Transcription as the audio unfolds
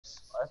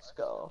Let's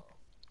go.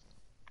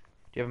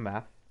 Do you have a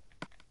map?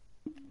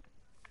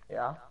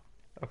 Yeah.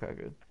 Okay,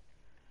 good.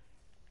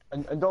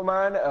 And don't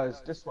mind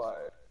us. This way.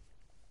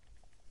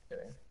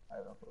 Kidding. I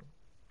don't know.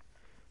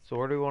 So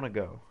where do we want to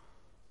go?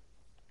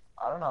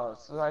 I don't know.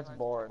 This is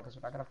boring because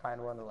we're not gonna find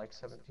one in like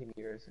 17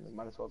 years, and we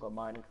might as well go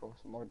mining for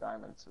some more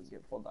diamonds so we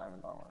get full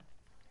diamond armor.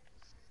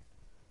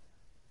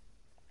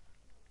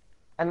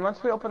 And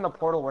once we open the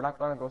portal, we're not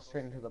gonna go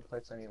straight into the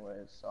place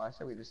anyways. So I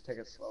say we just take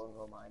it slow and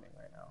go mining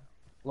right now.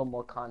 A little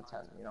more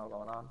content, you know,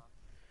 going on.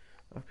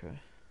 Okay.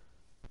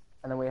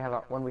 And then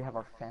when we have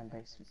our fan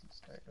base, we can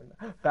start doing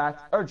that.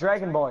 Bat or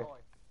Dragon Boy.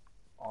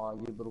 Oh,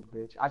 you little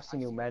bitch! I've seen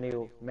you many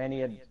a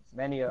Many a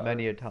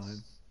Earths.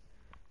 time.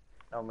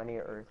 No, many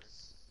a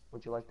Earths.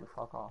 Would you like to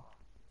fuck off?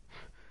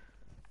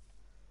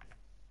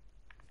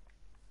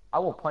 I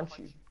will punch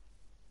you.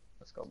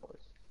 Let's go, boys.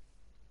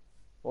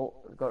 Well,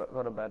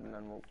 go to bed and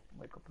then we'll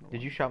wake up in the Did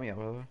morning. you shout me out,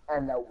 by the way?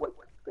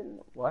 And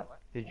what?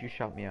 Did you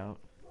shout me out?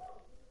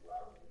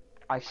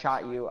 I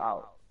shot you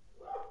out.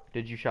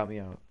 Did you shout me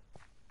out?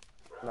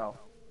 No.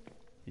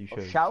 You Oh,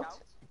 should. shout?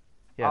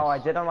 Yes. Oh, I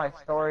did on my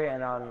story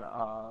and on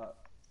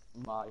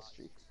my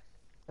streaks.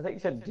 I think you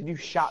said, did you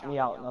shot me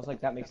out? And I was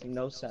like, that makes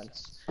no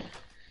sense.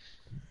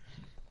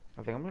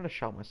 I think I'm gonna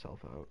shout myself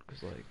out,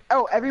 cause like.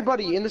 Oh,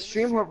 everybody in the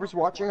stream, whoever's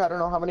watching, I don't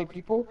know how many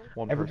people.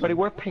 One Everybody person.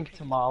 wear pink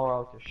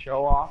tomorrow to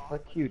show off the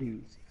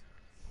cuties.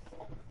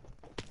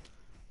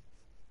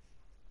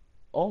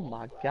 Oh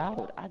my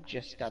god, I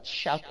just got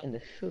shot in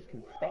the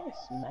fucking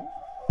face, man.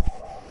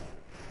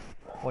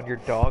 When your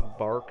dog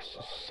barks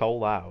so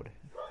loud.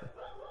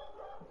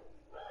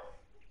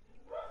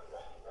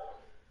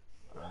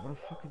 I'm gonna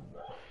fucking.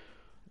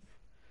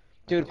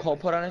 Dude, Cole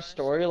put on his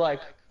story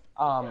like,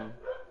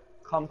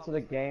 come to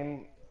the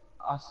game,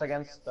 us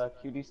against the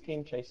cuties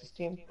team, Chase's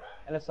team,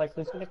 and it's like,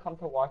 who's gonna come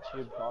to watch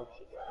your dog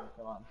shit?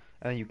 Come on.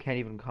 And then you can't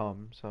even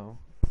come, so.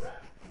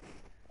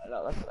 I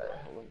know, that's what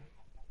I told him.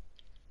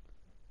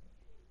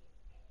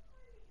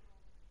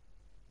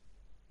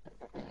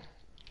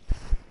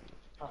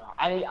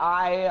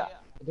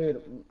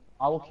 Dude,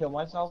 I will kill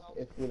myself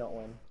if we don't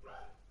win.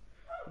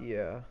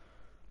 Yeah.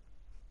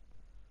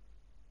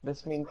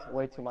 This means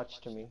way too much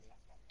to me.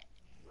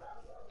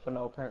 For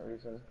no apparent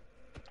reason.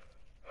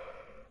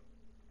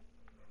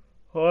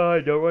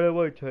 Alright, don't run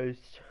away,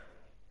 Chase.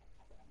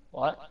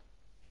 What?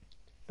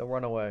 Don't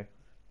run away.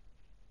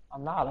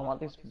 I'm not, I want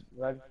these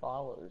red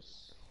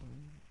flowers.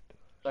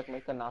 Like,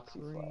 make the Nazi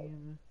flag.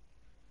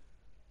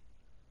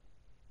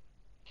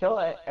 Kill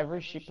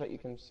every sheep that you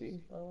can see,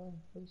 by the way,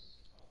 please.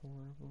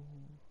 Horrible.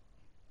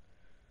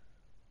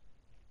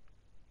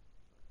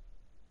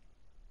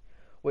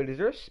 Wait, is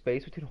there a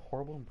space between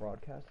horrible and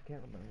broadcast? I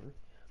can't remember.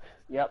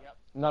 Yep.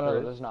 No, There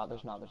is? there's not.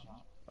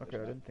 Okay,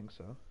 I didn't think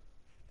so.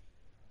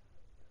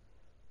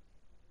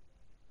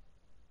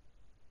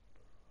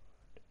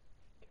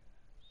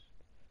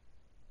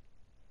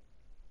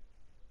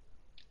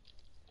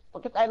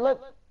 Look at that lip!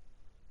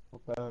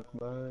 Get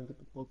back, man, get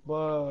the fuck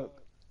back.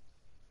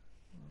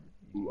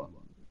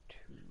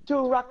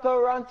 To rock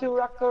around, to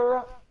rock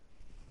around.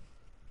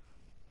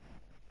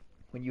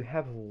 When you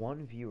have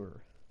one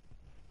viewer,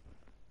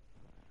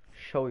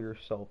 show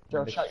yourself,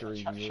 Joe, mystery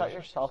viewers. shut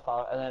yourself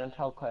out, and then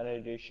tell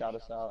Kennedy to shout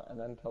us out, and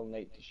then tell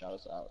Nate to shout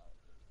us out,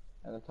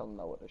 and then tell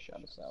Noah to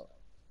shout us out.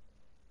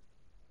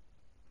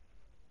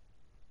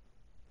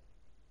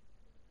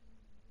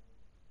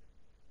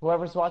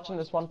 Whoever's watching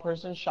this one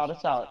person, shout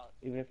us out,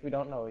 even if we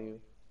don't know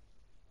you.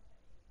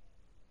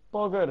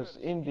 Buggers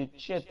in the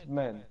chat,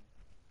 man.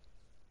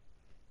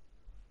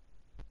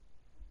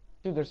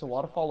 Dude, there's a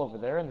waterfall over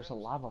there, and there's a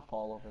lava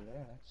fall over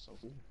there. That's so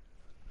weird.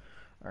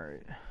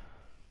 Alright.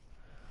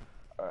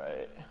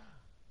 Alright.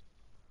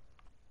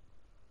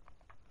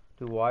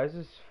 Dude, why is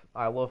this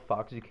I Love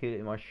Foxy Kid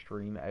in my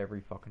stream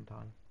every fucking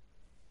time?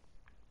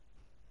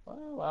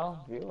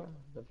 Well,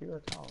 the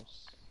viewer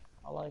counts.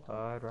 I like him.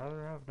 I'd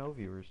rather have no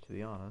viewers, to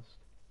be honest.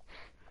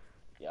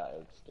 Yeah,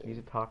 it's dude. He's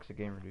a toxic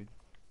gamer, dude.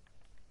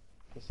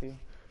 Is he?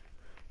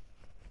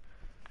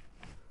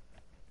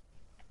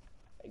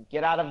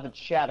 Get out of the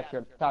chat if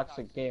you're a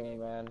toxic gamer,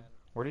 man.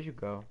 Where did you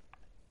go?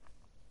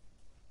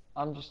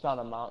 I'm just on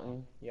a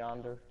mountain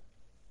yonder.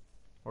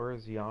 Where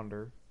is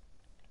yonder?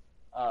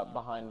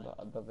 Behind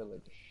the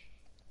village.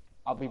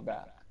 I'll be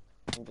back.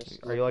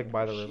 Are you like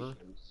by the river?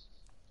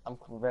 I'm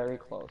very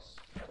close.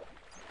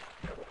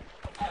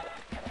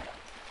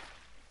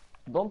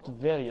 Don't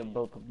worry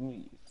about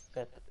me,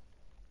 fat.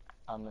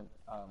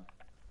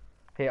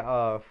 Hey,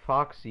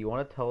 Foxy, you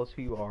want to tell us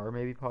who you are,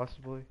 maybe,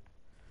 possibly?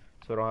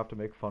 So I don't have to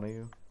make fun of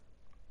you?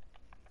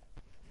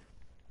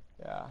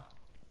 Yeah.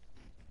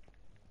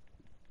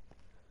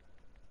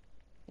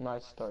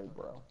 Nice story,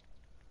 bro.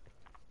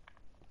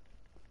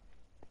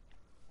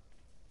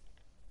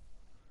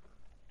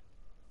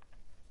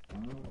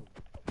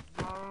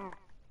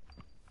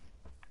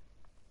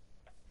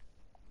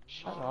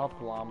 Shut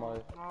up,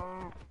 llama.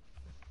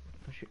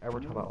 Don't you ever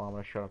tell that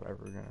llama to shut up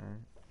ever again, alright?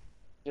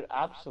 You're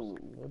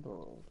absolute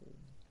liberal, dude.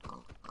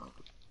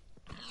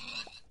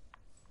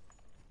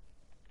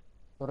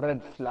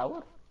 Red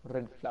flower?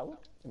 Red flower?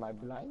 Am I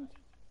blind?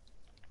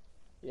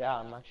 Yeah,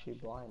 I'm actually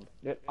blind.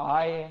 Dude,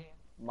 I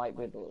might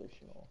be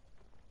delusional.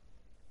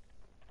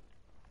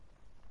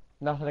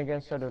 Nothing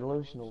against our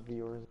delusional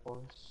viewers, of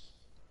course.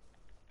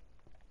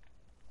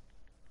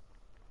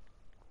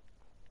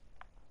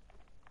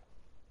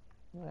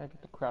 Yeah,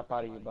 get the crap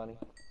out of you, bunny.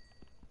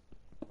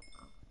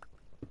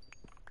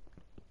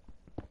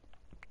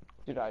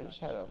 Dude, I just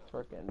had a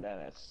frickin'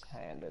 dentist's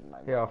hand in my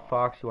Yeah, mouth.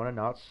 Fox, you wanna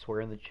not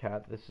swear in the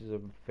chat? This is a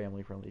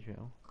family-friendly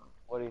channel.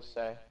 What do you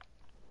say?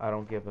 I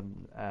don't give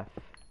an F.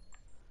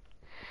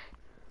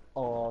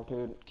 Oh,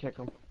 dude, kick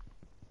him.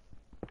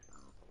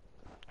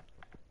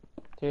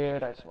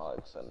 Dude, I smell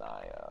like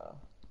Sanaya.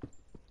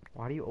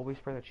 Why do you always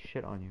spray that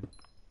shit on you?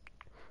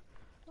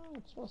 Oh,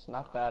 it smells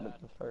not bad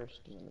at the first,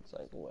 and then it's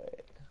like,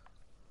 wait.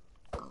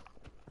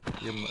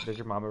 Does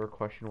your mom ever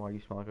question why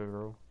you smell like a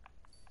girl?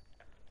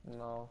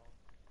 No.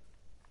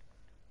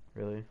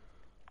 Really?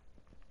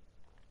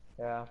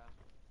 Yeah.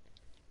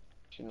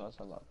 She knows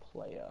I'm a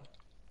player.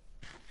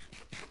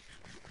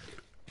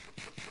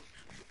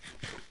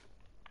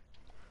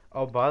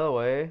 Oh, by the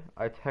way,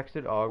 I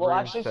texted Aubrey Well,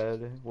 and actually,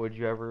 said, would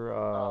you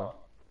ever,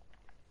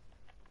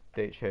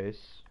 date Chase?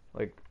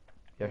 Like,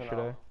 yesterday?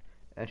 no.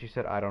 And she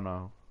said, I don't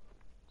know.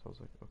 So I was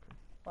like, okay.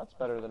 That's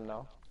better than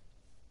no.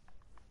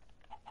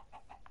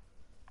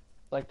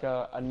 Like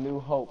a new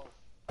hope.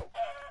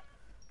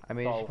 I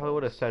mean, she probably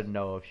would have said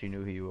no if she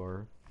knew who you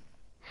were.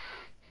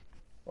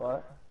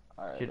 What?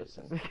 Alright, She-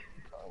 listen. I'm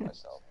telling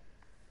myself.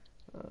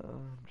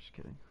 I'm just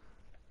kidding.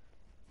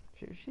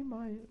 She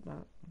might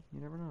not.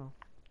 You never know.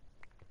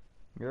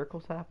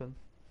 Miracles happen.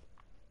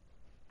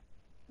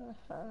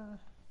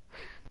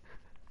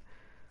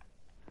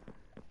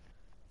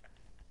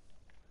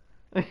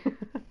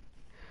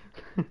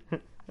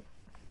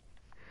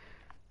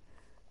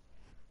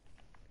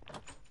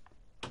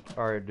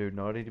 Alright, dude,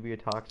 no need to be a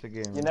toxic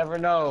gamer. You never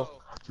know.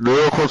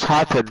 Miracles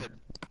happen.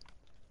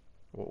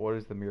 What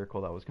is the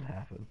miracle that was gonna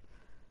happen?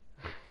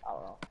 I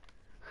don't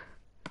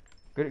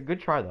know. Good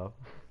try though.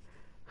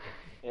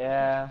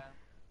 Yeah.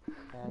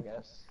 I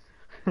guess.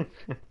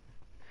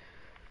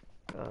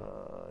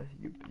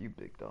 You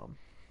big dumb.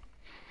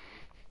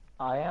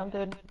 I am,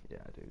 dude. Yeah,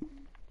 dude.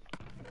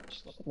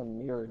 Just look in the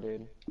mirror,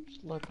 dude.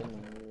 Just look in the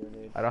mirror,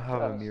 dude. I don't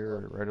have a Just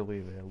mirror look. readily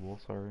available,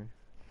 sorry.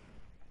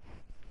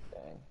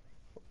 Dang.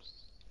 Oops.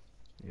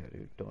 Yeah,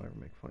 dude, don't ever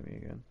make fun of me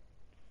again.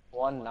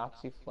 One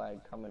Nazi flag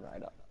coming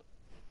right up.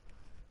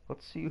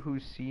 Let's see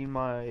who's seen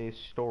my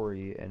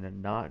story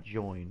and not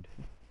joined.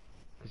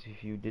 Because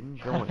if you didn't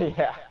join,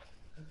 Yeah.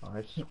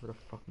 I swear to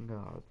fucking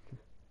God.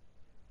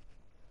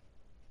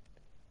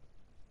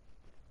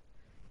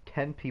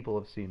 10 people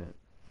have seen it.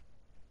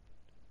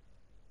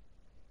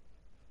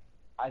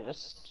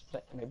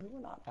 Maybe we're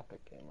not epic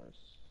gamers.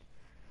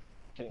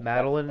 Kidding,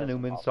 Madeline that's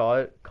Newman impossible. saw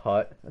it,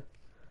 cut.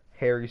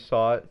 Harry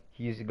saw it,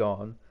 he's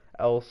gone.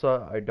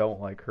 Elsa, I don't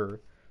like her.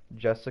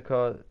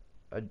 Jessica,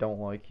 I don't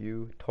like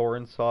you.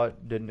 Torrin saw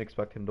it, didn't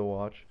expect him to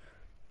watch.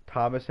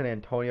 Thomas and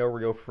Antonio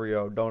Rio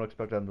Frio, don't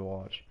expect them to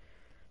watch.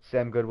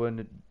 Sam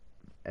Goodwin,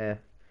 eh.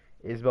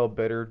 Isabel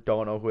Bitter,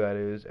 don't know who that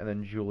is. And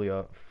then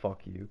Julia,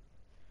 fuck you.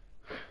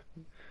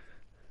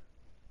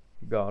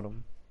 Got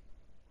him.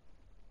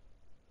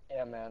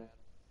 Yeah, man.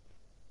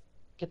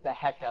 Get the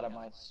heck out of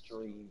my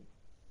stream.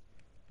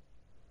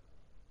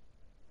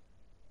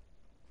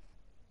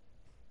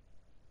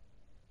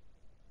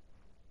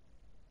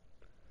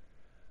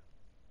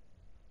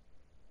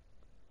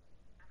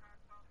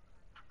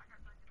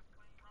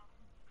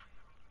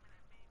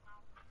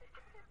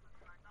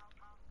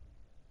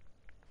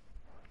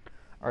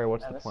 Alright,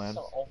 what's Man, the this plan? is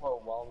so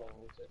overwhelming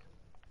music.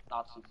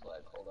 Nazi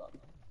flag, hold up.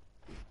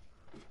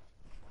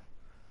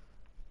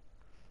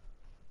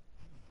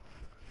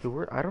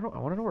 Dude, I don't know. I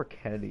want to know where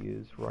Kennedy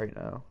is right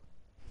now.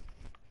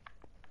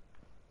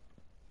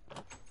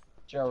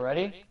 Joe,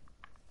 ready?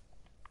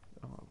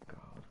 Oh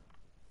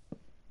God.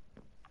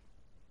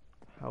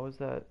 How is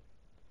that?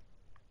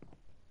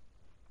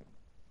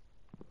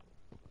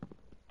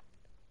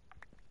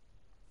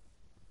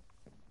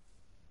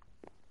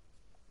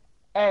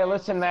 Hey,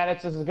 listen, man,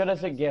 it's as good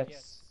as it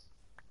gets.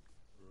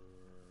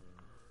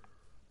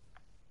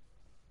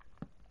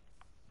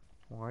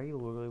 Why are you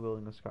literally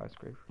building a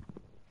skyscraper?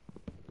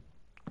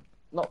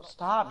 No,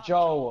 stop,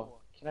 Joe.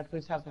 Can I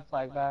please have the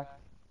flag back?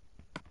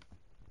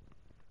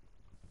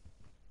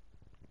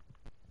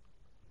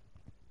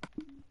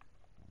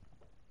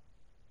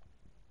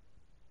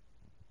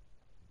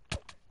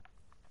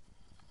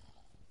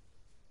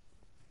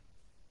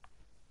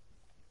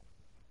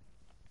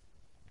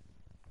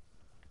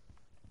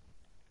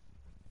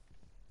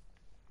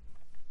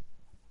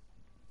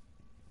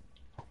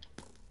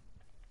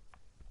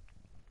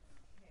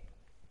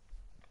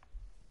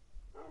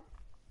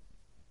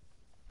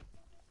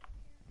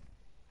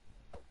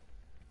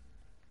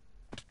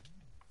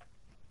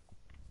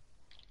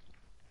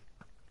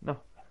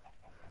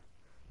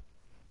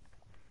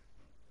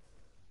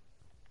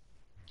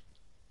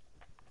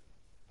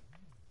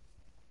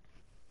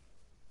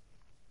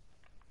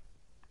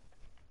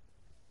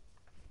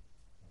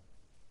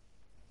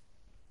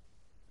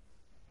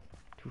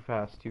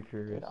 Fast, Too Dude,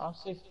 Furious.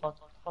 honestly, fuck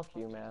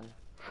you, man.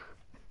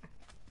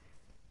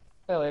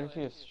 Say later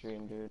to your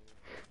stream, dude.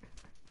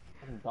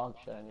 Fucking dog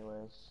shit,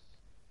 anyways.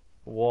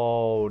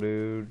 Whoa,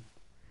 dude.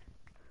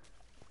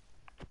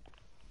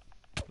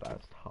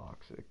 That's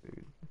toxic,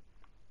 dude.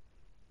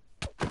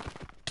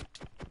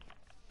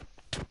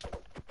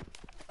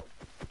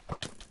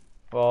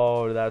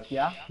 Oh, that's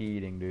Yeah?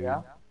 cheating, dude.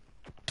 Yeah?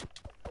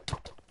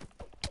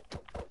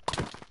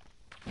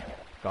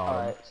 Got him.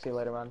 Alright, see you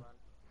later, man.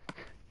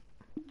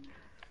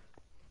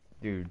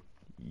 Dude,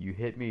 you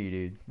hit me,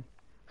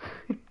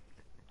 dude.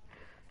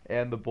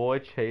 And the boy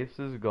Chase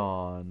is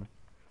gone.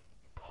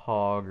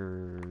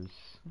 Poggers.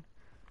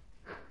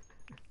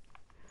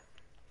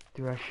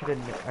 Dude, I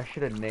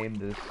should have named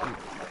this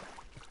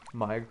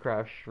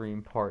Minecraft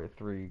Stream Part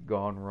 3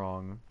 Gone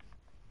Wrong.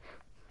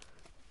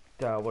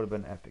 That would have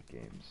been epic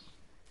games.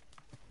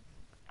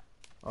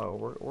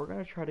 Oh, we're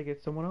gonna try to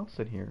get someone else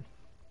in here.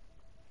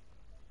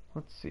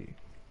 Let's see.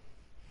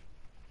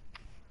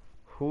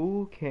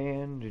 Who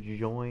can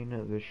join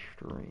the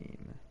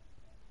stream?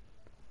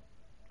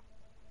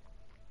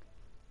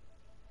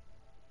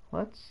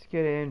 Let's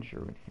get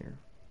Andrew in here.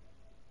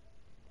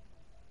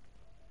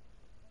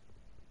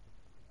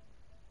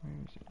 Where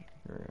is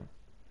Andrew? Here we go.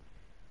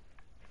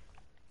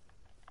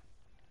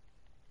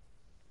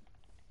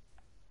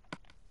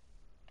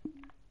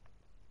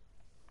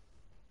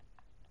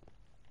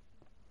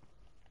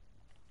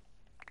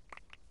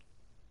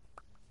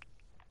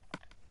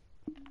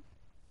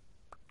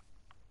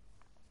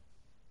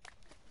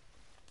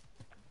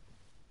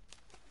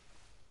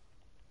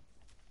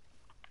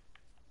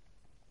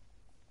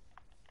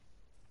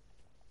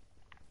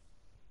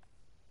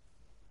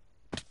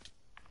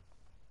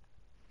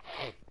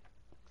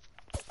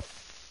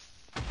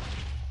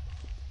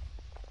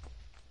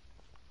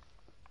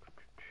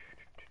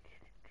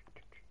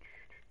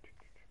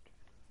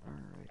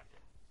 Alright.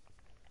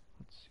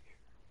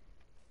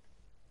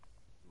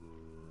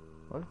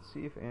 Let's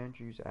see if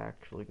Andrew's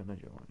actually gonna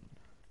join.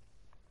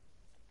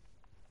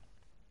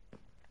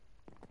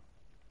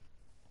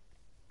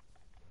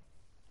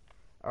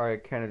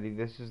 Alright, Kennedy,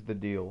 this is the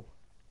deal.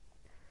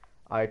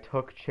 I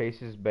took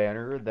Chase's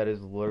banner, that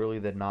is literally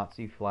the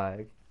Nazi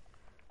flag,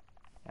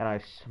 and I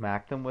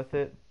smacked him with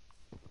it,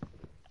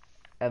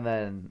 and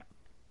then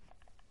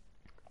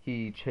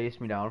he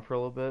chased me down for a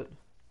little bit,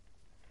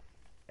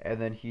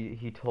 and then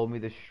he told me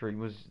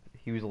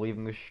he was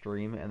leaving the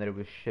stream and that it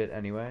was shit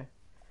anyway.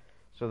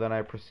 So then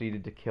I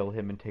proceeded to kill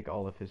him and take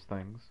all of his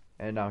things,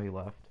 and now he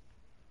left.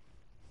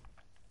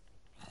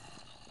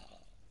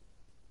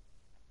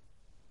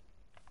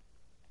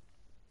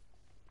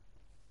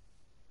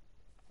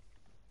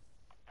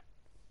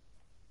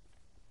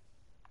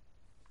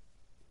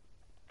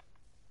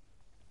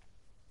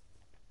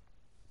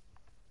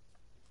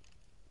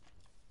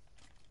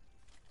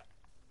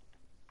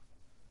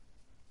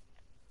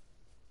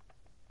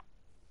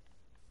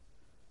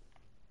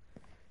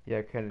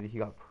 Yeah, Kennedy, he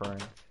got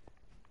pranked.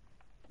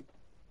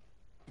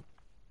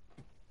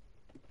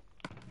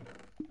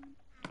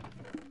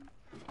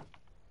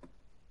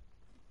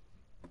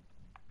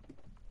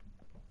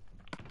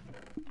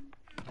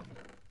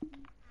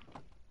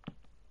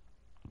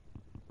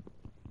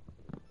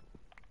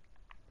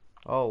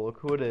 Oh, look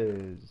who it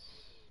is.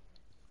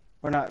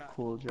 We're not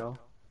cool, Joe.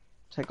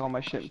 Take all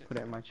my shit and put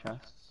it in my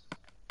chest.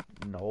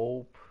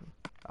 Nope.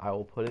 I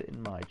will put it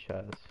in my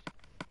chest.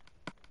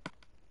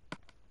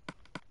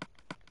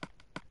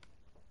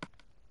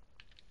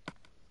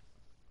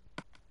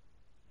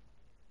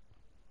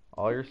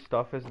 All your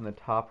stuff is in the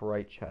top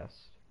right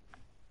chest.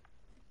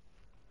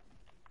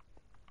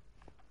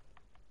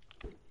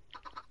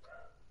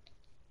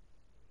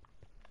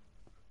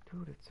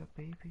 Dude, it's a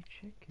baby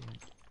chicken.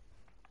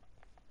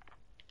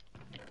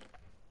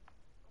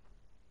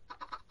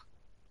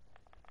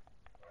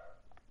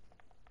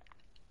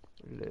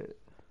 Lit.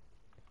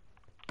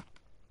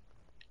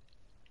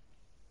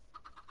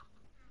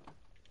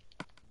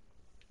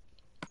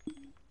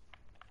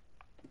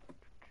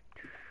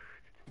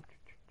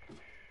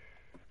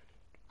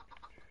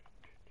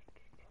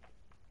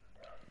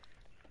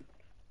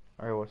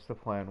 Alright, what's the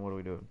plan? What are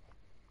we doing?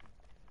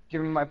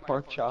 Give me my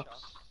pork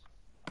chops.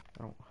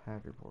 I don't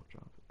have your pork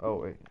chops.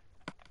 Oh, wait.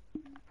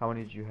 How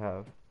many did you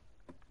have?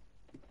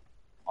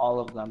 All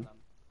of them.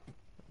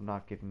 I'm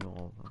not giving you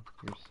all of them.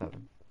 Here's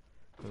 7.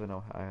 Because I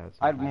know I had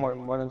I had some.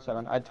 more than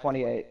 7. I had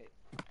 28.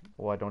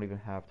 Well, I don't even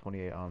have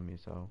 28 on me,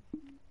 so.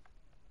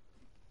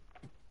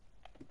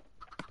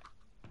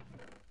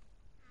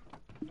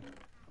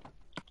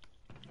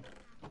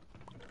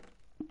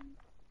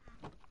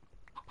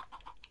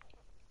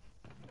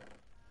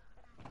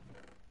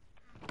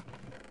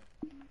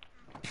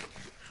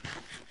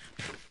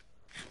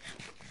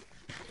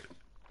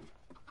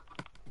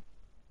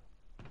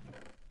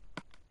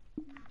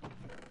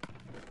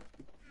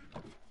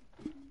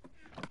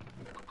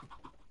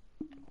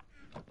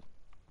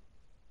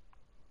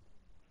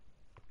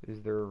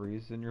 Is there a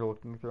reason you're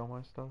looking through all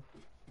my stuff?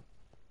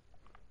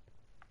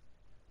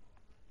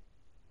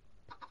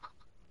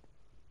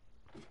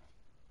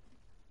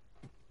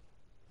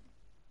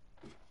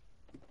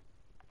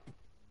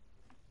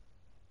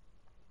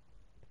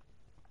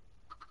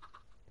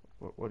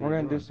 What are We're you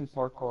gonna do doing? some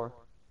parkour.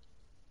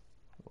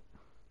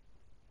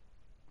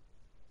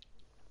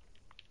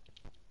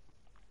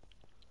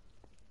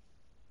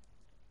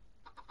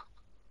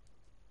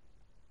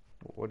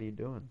 What are you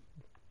doing?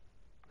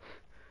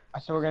 I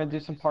said we're gonna do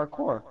some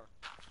parkour.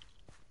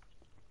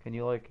 Can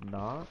you like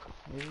not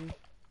maybe?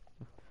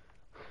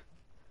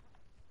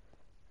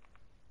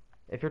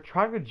 If you're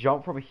trying to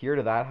jump from here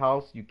to that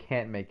house, you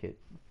can't make it.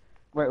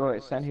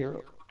 Wait, stand here.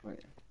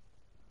 Wait.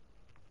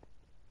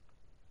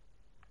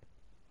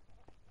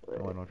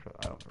 Oh, I don't.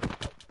 I don't.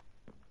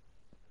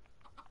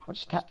 What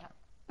just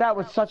that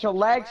was such a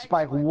lag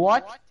spike.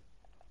 What?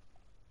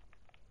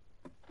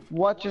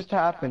 What just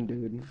happened,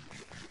 dude?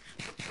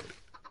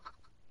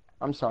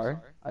 I'm sorry.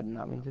 I did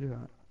not mean to do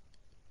that.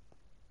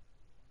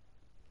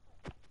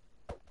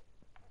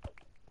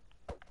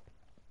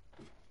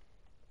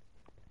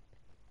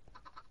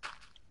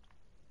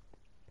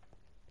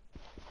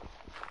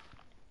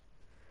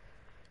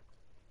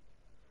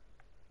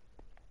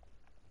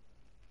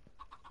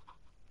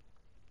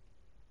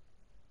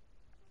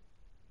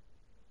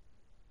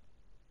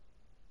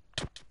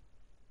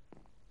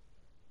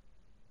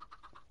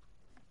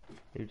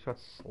 You just got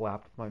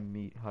slapped with my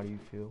meat. How do you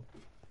feel?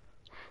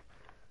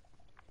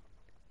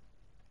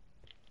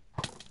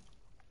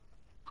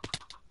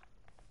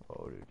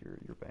 Oh, dude,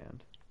 you're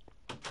banned.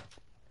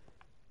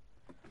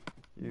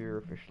 You're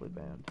officially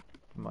banned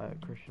from my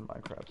Christian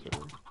Minecraft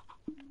server.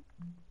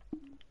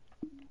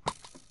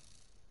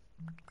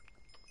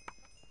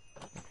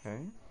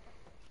 Okay.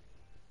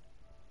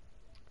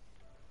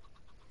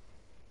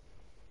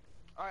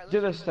 Do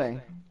this thing.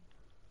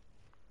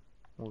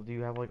 Well, do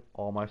you have like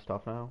all my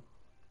stuff now?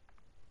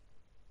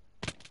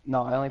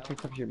 No, I only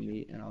picked up your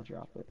meat and I'll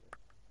drop it.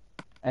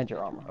 And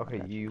your armor.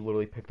 Okay, you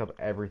literally picked up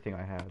everything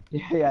I had.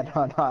 Yeah,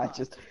 no, I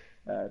just.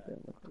 I got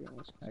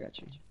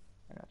you.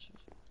 I got you.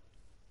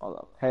 Hold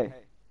up. Hey,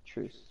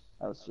 truce.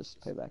 That was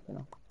just payback, you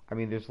know. I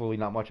mean, there's literally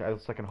not much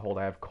else I can hold.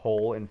 I have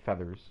coal and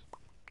feathers.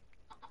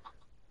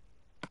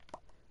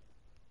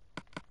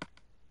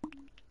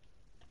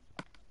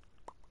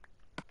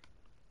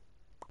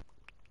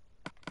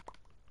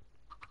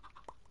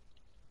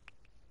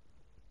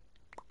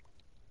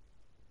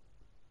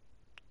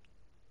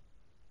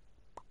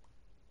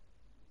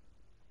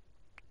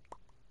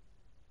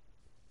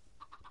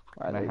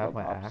 Alright, And I there you have go,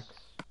 my Pops. axe.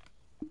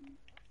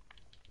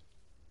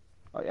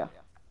 Oh yeah.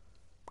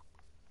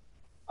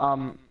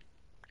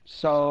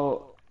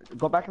 So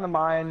go back in the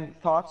mine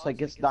thoughts, like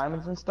get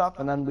diamonds and stuff,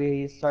 and then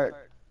we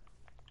start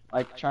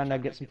like trying to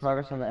get some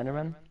progress on the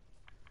Enderman.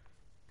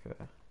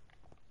 Okay.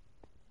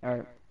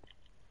 Alright.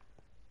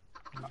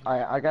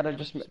 Alright, I gotta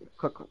just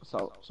cook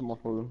some more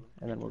food,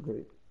 and then we're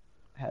good.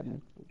 We're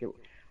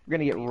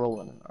gonna get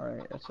rolling.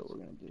 Alright, that's what we're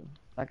gonna do.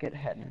 Not get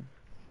heading.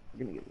 We're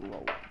gonna get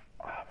rolling.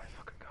 Oh my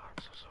fucking god,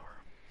 I'm so sore.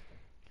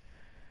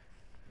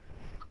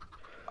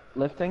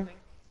 Lifting?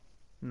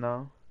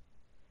 No.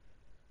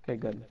 Okay,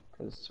 good.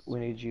 Because we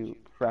need you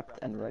prepped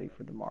and ready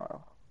for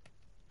tomorrow.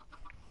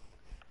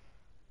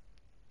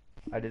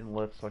 I didn't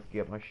lift so I could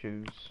get my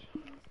shoes.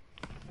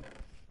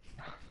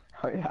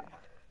 Oh yeah,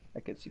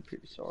 that gets you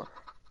pretty sore.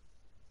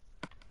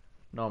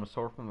 No, I'm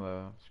sore from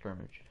the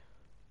scrimmage.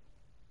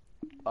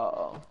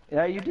 Uh-oh.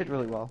 Yeah, you did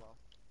really well.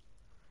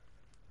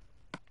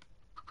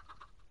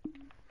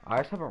 I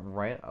just haven't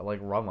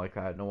run like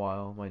that in a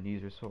while. My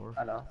knees are sore.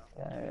 I know.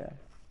 Yeah.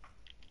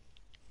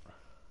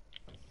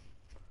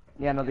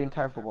 Yeah, no, the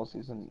entire football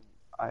season,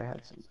 I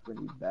had some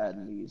pretty bad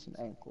knees and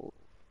ankles.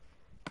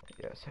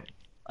 Yes.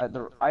 I had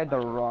the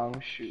wrong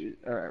shoe,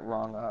 or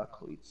wrong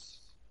cleats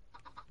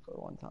for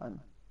one time.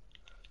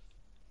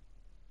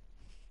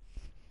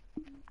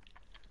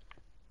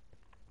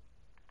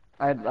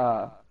 I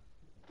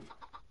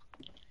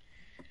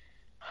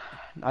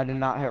did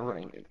not have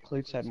running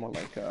cleats. I had more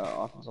like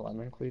offensive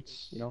lineman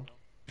cleats. You know.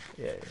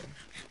 Yeah.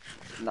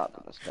 Not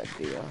the best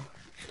idea.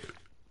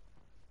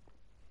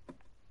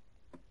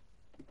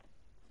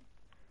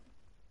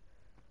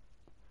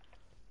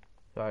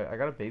 So I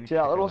got a baby. See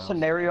that little now.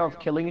 scenario of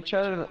killing each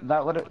other?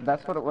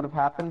 That's what it would have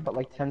happened, but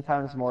like 10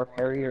 times more if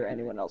Harry or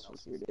anyone else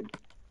was here, dude.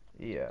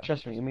 Yeah.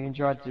 Trust me, me and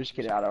Joe had to just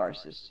get it out of our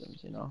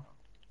systems, you know.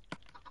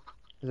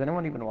 Is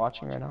anyone even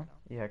watching right now?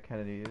 Yeah,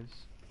 Kennedy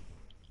is.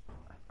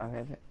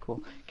 Okay,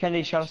 cool.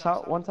 Kennedy, shout us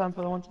out one time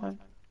for the one time.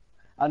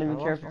 I don't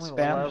even care if it's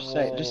Only spam.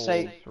 Just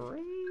say level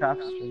 3?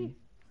 craft stream.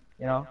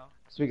 You know,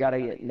 because we gotta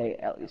get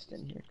Nate at least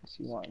in here because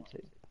he wanted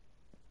to.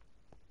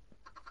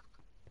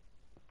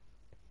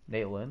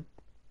 Nate Lynn.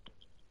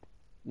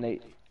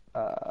 Nate,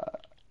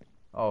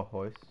 Oh,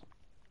 Hoist.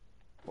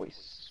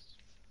 voice.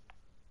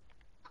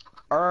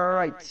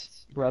 Alright,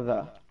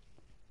 brother.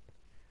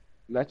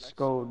 Let's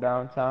go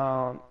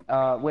downtown.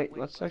 Wait,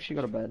 let's actually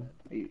go to bed.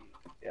 Yeah.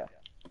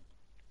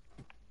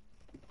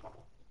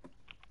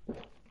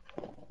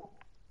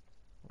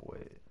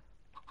 Wait.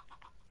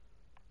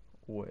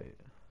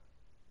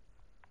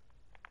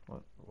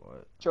 What?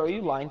 Joe, are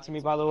you lying to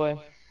me, by the way?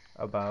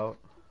 About?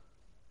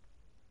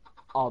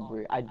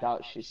 Aubrey, I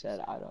doubt she said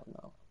I don't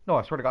know. No,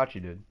 I swear to God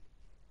she did.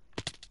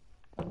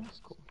 Oh,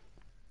 that's cool.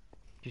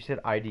 She said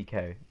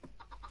IDK.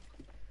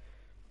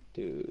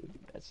 Dude,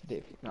 that's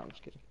different. No, I'm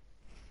just kidding.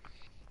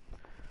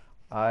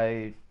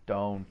 I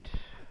don't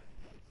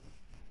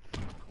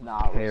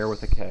Nah, care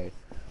with a K.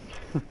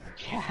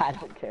 Yeah, I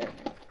don't care.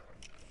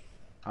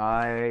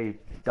 I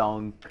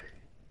dunk.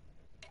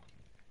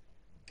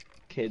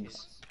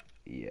 Kids.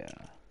 Yeah.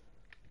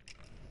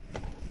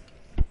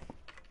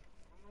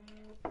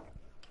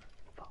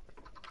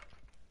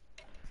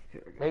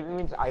 Maybe it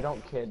means I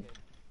don't kid.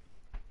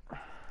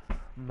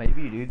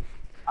 Maybe, dude.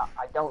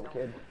 I don't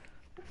kid.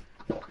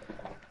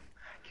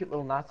 Cute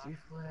little Nazi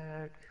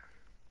flag.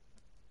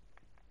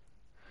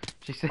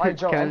 She said, Alright,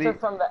 Joe, enter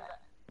from the...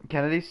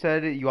 Kennedy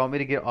said, you want me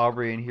to get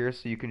Aubrey in here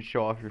so you can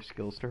show off your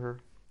skills to her?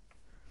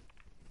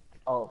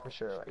 Oh, for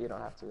sure. You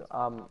don't have to.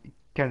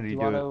 Kennedy, Do you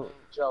do want it. to...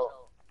 Joe.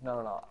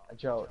 No.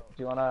 Joe,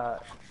 do you want to...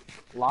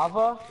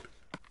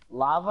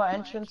 Lava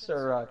entrance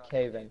or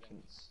cave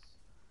entrance?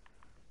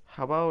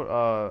 How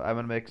about, I'm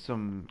gonna make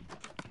some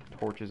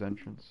torches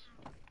entrance.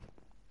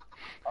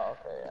 Oh,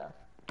 okay, yeah.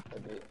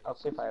 Maybe. I'll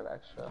see if I have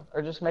extra.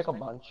 Or just make a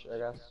bunch, I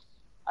guess.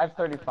 I have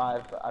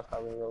 35, but I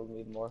probably will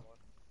need more.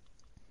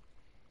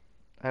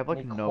 I have, like,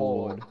 Need no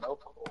coal. wood. No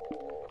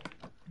coal.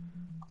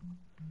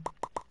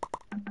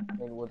 I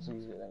mean, wood's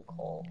easier than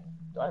coal.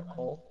 Do I have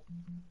coal?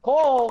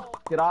 Coal!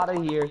 Get out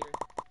of here.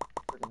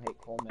 Freaking hate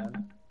coal,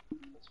 man.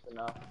 That's for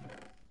now.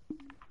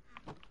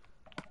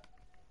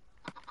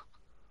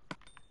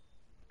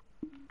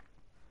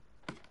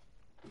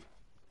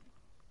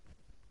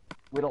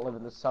 We don't live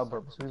in the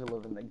suburbs, we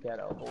live in the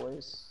ghetto,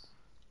 boys.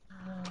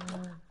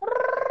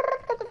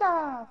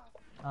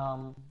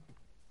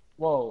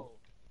 Whoa.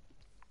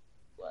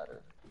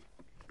 Ladder.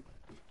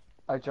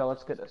 Alright, Joe,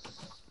 let's get this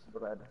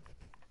bread.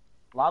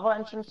 Lava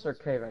entrance or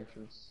cave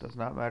entrance? Does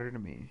not matter to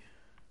me.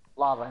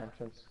 Lava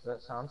entrance,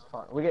 that sounds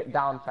fun. We get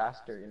down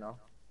faster, you know?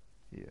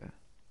 Yeah.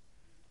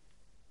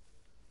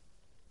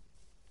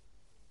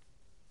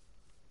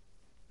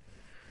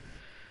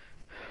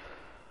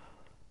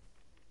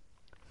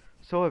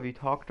 So, have you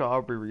talked to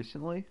Aubrey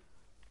recently?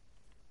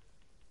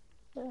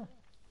 Yeah.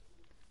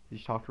 Did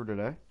you talk to her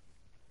today?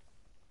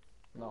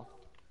 No.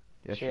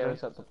 She Yesterday? had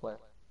us at the play.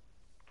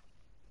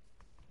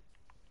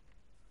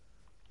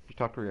 Did you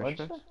talk to her What'd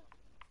you yesterday?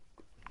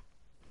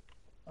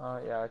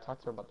 say? Yeah, I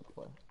talked to her about the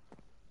play.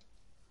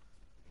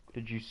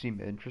 Did you seem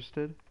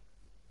interested?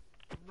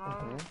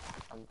 I'm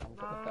good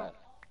with that.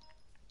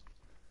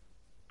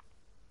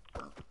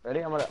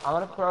 Ready? I'm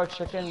gonna throw a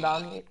chicken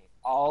down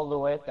all the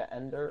way at the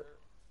ender.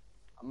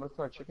 I'm gonna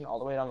throw a chicken all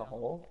the way down the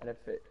hole, and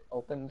if it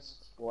opens,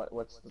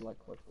 what's the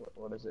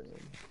what does it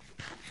mean?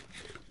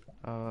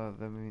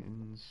 That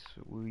means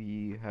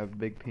we have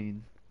big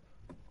peen.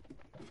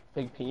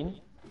 Big peen?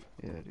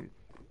 Yeah, dude.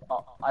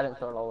 Oh, I didn't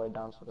throw it all the way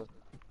down, so it doesn't.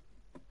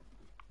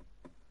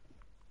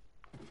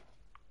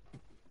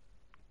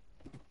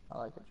 I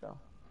like it, Joe.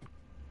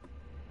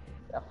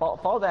 Yeah,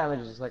 fall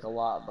damage is like a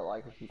lot, but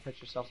like if you put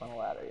yourself on a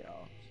ladder, you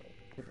know, it's like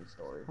a different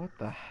story. What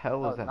the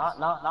hell Oh, is that?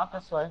 not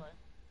this way.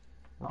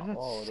 What is that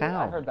Whoa, dude, sound?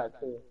 I heard that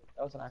too.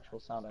 That was an actual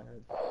sound I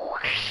heard.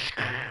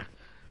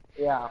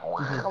 Yeah.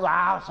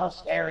 Wow, so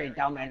scary,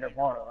 dumb ender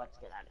portal. Let's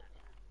get out of here.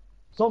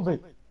 Zombie.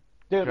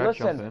 Dude, Should I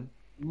jump listen.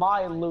 in?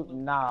 My loot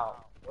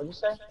now. What'd you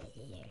say?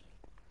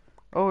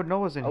 Oh,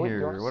 Noah's in Do you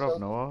here. wanna What up, still-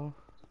 Noah?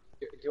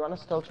 Do you want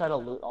to still try to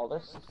loot all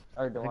this?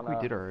 Or do I you think want we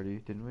to... did already,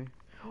 didn't we?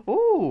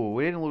 Ooh,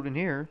 we didn't loot in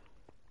here.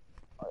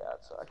 Oh yeah,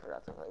 so I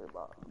forgot to tell you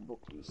about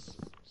bookies.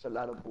 It's a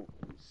lot of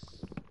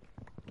bookies.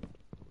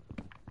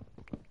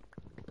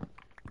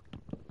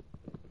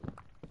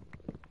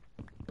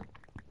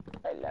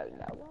 Hello,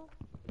 Noah.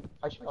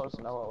 I should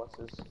also know what's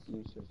his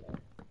username.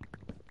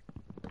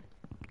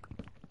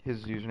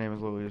 His username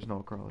is literally just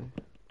Noah Crawley.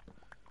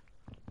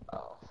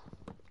 Oh.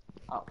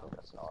 I don't think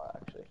that's Noah,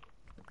 actually.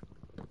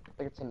 I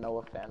think it's a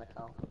Noah fan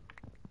account.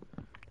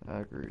 I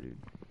agree, dude.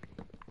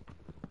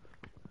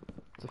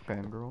 It's a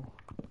fangirl.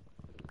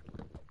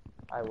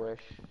 I wish.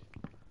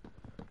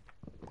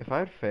 If I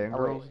had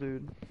fangirls,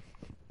 dude,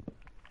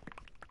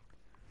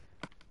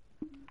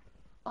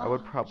 I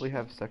would probably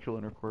have sexual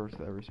intercourse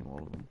with every single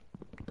one of them.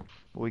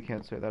 But we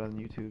can't say that on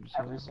YouTube,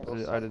 Every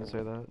single so I didn't say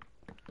second. that.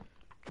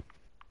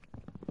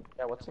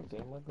 Yeah, what's a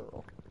gamer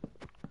girl?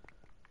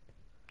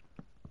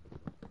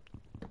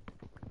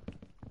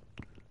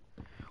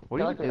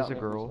 What I feel even like we is don't a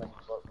need girl? these many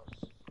books.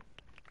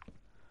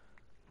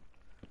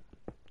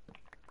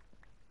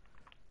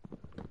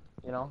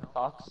 You know,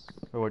 thoughts?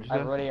 Oh, what'd you I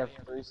say? already have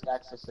 3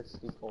 stacks of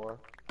 64.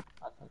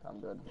 I think I'm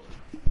good.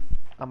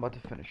 I'm about to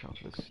finish off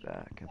this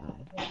stack and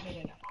then.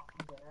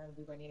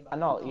 I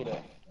know I'll eat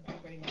it.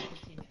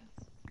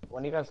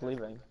 When are you guys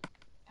leaving?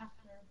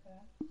 After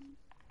that.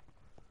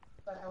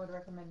 But I would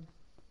recommend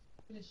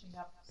finishing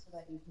up so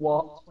that you can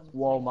Whoa, eat when it's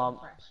whoa, nice and Mom.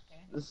 fresh,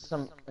 okay? This is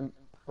some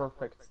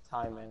imperfect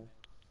timing.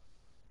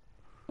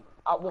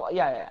 Well,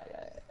 yeah.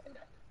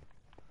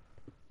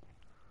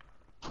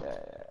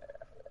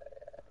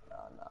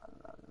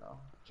 No.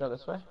 Joe,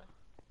 this way?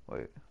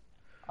 Wait.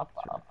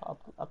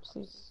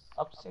 Upsies.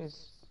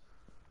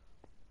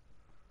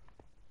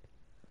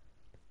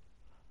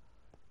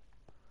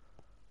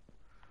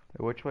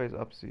 Which way is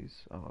upsies?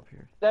 Oh, up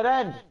here. Dead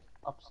end!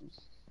 Upsies.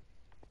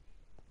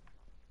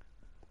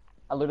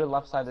 I looted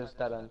left side, there's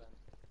dead end.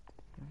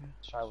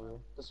 Try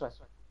this way.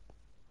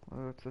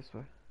 Oh, it's this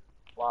way.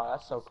 Wow,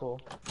 that's so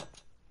cool.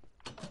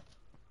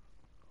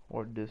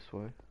 Or this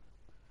way.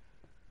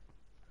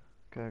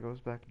 Okay, it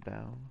goes back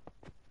down.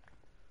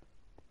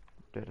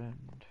 Dead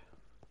end.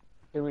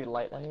 Did we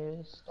light any of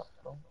this stuff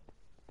though?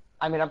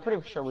 I mean, I'm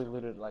pretty sure we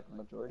looted like the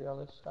majority of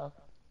this stuff.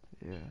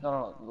 Yeah.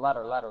 No,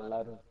 ladder. I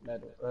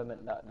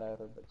meant not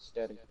ladder, but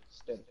steady.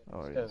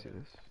 Oh, I didn't see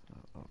this.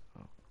 Oh.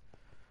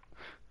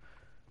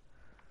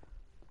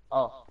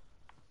 Oh.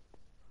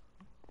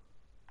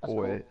 That's Oh,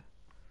 wait.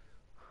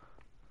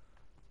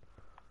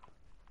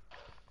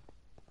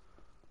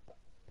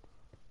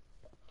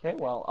 Okay,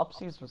 well,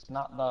 upseas was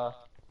not the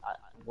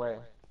way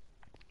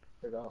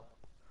to go.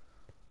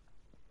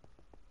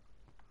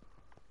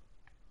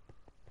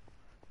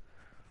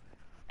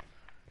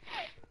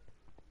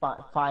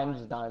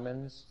 Finds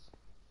diamonds.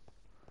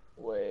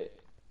 Wait.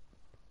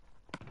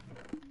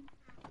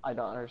 I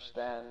don't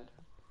understand.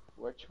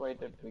 Which way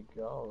did we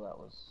go? That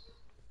was...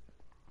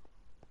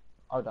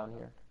 Oh, down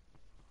here.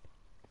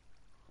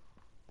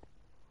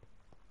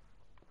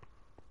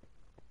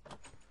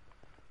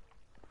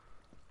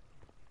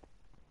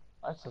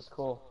 This is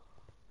cool.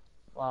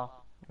 Wow.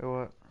 Wait,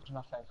 what? There's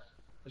nothing.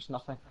 There's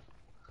nothing.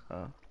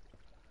 Oh.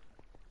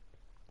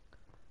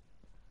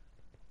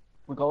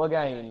 We go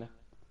again.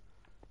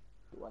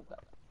 We went that.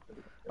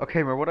 Okay,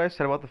 remember what I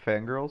said about the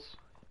fangirls?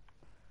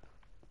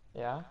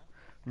 Yeah?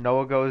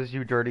 Noah goes,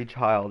 "You dirty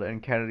child,"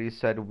 and Kennedy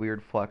said,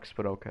 "Weird flex,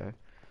 but okay."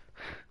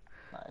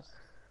 Nice.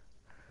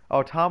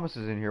 Oh, Thomas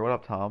is in here. What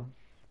up, Tom?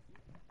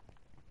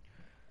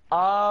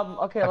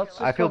 Okay, let's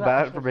just I feel go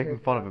bad that for making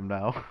fun of him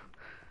now.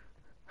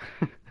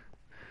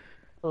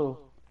 Who?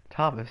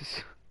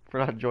 Thomas, for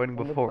not joining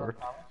before.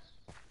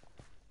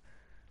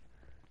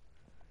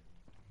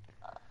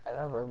 I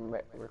never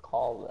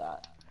recall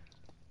that.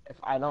 If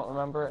I don't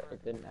remember it,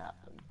 it didn't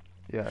happen.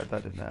 Yeah,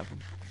 that didn't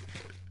happen.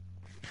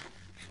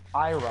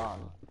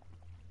 Iron.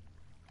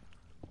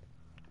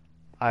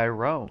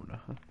 Tyrone.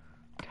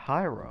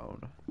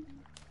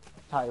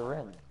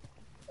 Tyrin.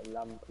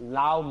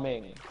 Lao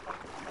Ming.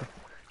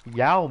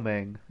 Yao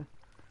Ming.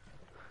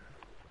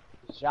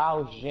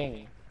 Zhao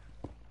Jing.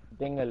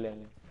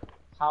 Dingaling.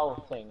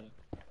 Howling.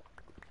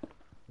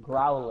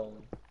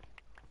 Growling.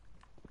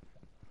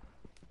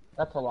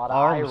 That's a lot of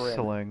Arm iron.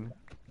 sling.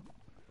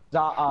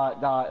 Lava.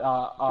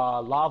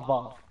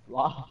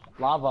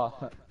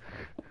 Lava.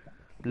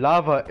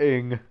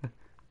 Lava-ing.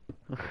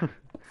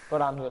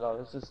 Put on here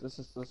though.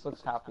 This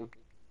looks happy.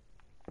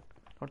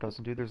 No, it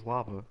doesn't, dude. There's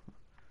lava.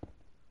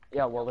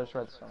 Yeah, well, there's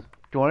redstone. Do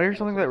you want to hear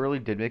something that really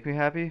did make me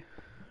happy?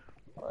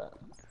 What?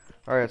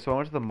 Alright, so I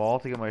went to the mall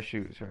to get my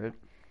shoes, right?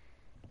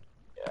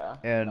 Yeah.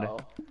 And no.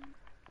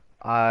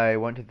 I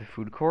went to the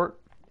food court,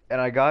 and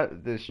I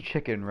got this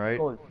chicken, right?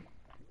 Good.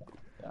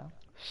 Yeah.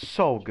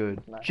 So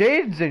good. Nice.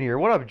 Jaden's in here.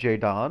 What up,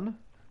 Jadon?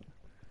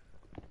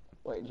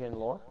 Wait, Jane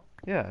Lore?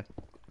 Yeah.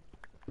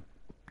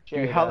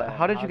 Dude,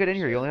 how did you get in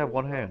here? You only have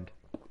one hand.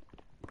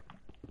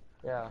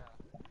 Yeah.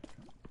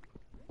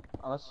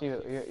 Unless they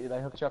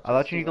hooked you up. I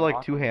thought you need Stephen like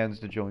Hawking. 2 hands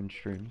to join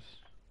streams.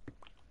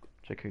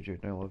 JK,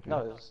 Jaden, I love you.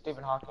 No, it's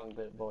Stephen Hawking,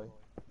 bit boy.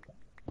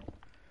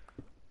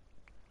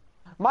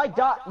 My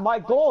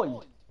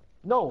gold!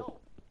 No!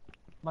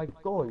 My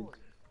gold.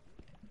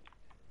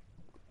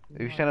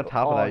 If you stand on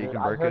top of that, you dude,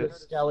 can I break heard it. a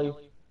skelly.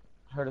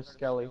 Heard a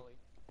skelly.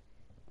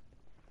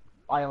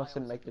 I almost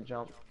didn't make the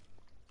jump.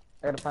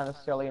 I gotta find a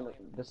skelly and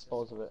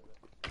dispose of it.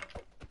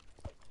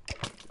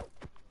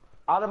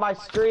 Out of my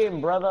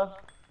stream, brother!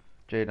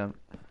 Jaden.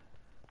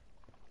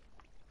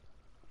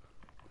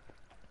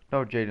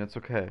 No, Jaden, it's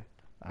okay.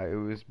 It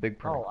was big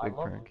prank, Oh, I big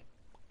love prank.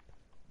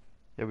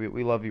 Yeah,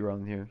 we love you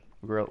around here.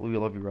 We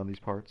love you around these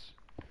parts.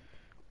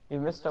 You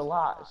missed a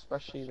lot,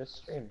 especially this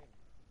stream.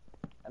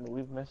 And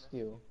we've missed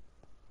you.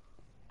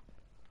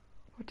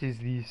 What is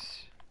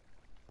this?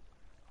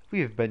 We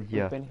have been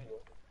here. We've been here.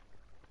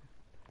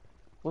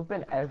 We've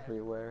been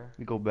everywhere.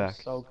 We go back.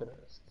 We're so good at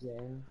this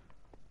game.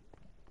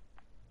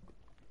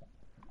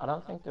 I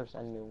don't think there's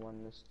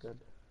anyone this good.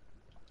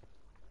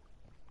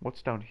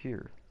 What's down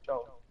here?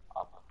 Joe,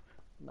 up.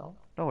 No?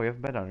 No, we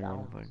haven't been down here, I Down.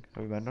 don't think.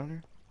 Have we been down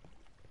here?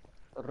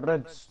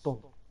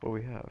 Redstone. What do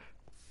we have?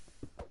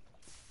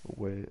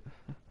 Wait.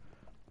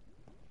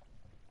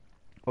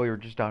 Oh, you were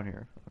just down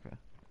here. Okay.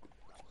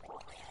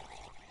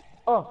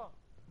 Oh!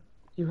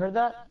 You heard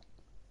that?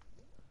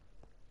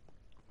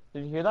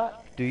 Did you hear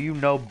that? Do you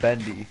know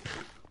Bendy?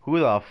 Who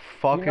the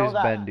fuck You know is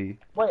that- Bendy?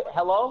 Wait,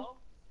 hello?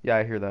 Yeah,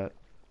 I hear that.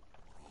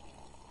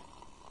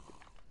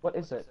 What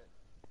is it?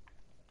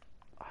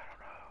 I don't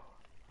know.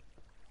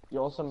 You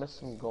also missed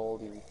some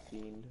gold, you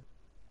fiend.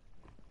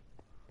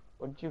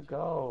 Where'd you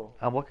go?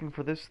 I'm looking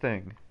for this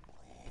thing.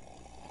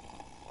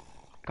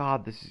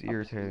 God, this is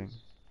irritating.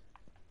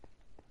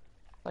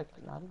 Like,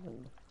 not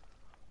even...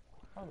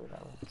 Probably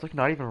that one. It's like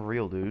not even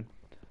real, dude.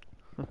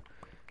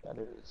 That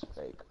is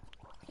fake.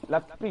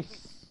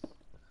 Lapis.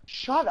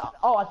 Shut up!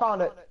 Oh, I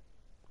found it!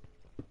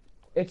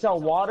 It's a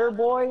water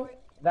boy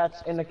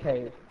that's in a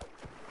cave.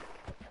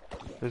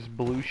 There's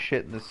blue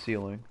shit in the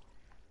ceiling.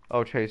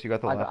 Oh, Chase, you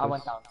got the I lapis.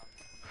 went down.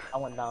 I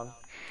went down.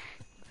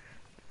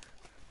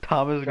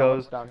 Thomas Joe, goes,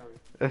 what's down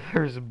here?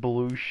 there's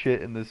blue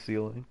shit in the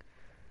ceiling.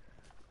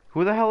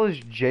 Who the hell is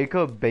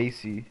Jacob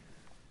Basie?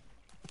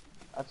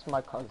 That's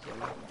my cousin.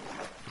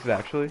 Is it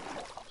actually?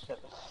 Shit.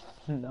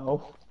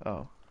 No.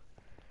 Oh.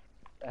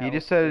 The He hell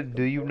just is said, Jacob?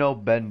 do you know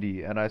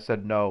Bendy? And I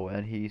said no,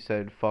 and he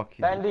said, fuck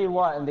you. Bendy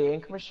what? In the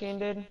ink machine,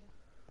 dude?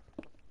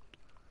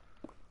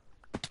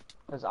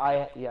 Cause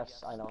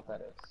yes, I know what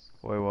that is.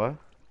 Wait, what?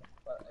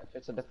 But if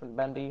it's a different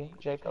Bendy,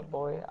 Jacob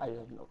boy, I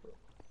have no clue.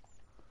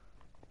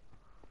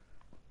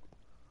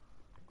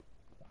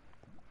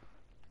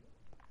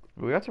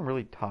 We got some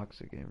really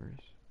toxic gamers.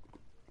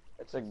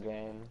 It's a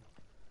game.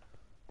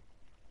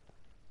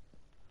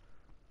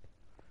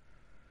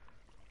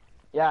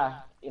 Yeah,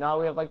 you know how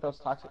we have like those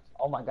toxic.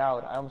 Oh my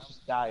god, I almost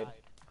just died.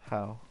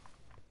 How?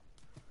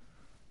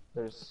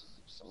 There's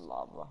some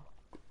lava.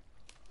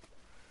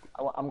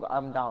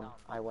 I'm down.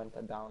 I went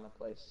down a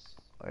place.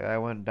 I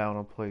went down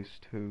a place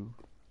too.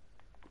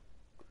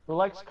 Who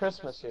likes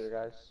Christmas here,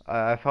 guys?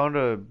 I found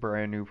a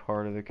brand new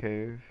part of the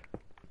cave.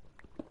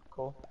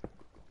 Cool.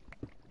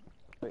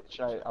 Wait,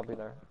 I'll be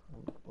there.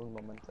 Un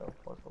momento,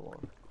 por favor.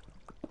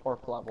 Por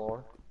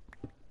favor.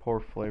 Poor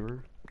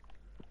flavor.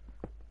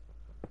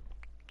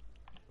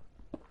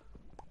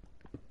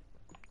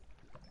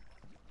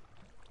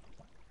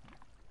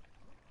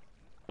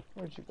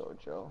 Where'd you go,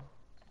 Joe?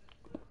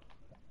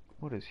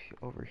 What is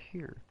over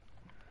here?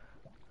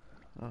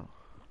 Oh.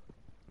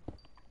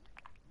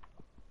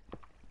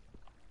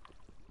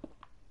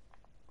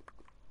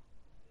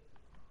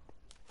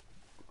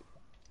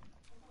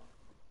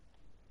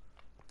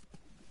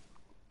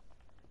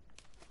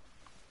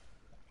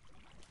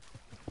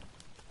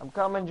 I'm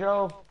coming,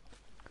 Joe.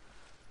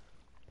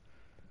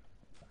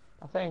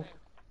 I think.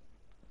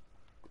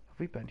 Have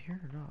we been here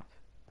or not?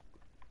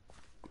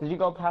 Did you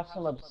go past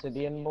some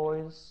obsidian,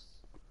 boys?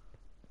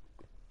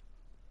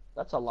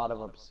 That's a lot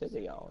of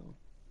obsidian.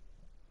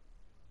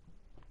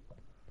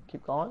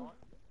 Keep going.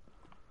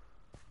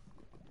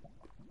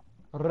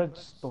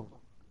 Redstone.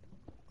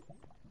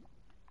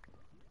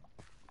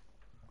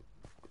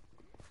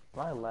 Am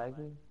I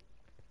lagging?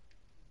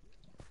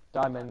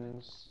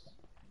 Diamonds.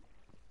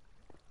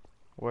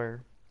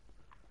 Where?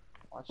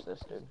 Watch this,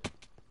 dude.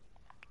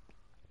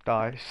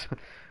 Dice.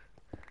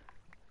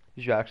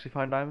 Did you actually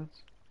find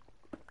diamonds?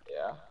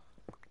 Yeah.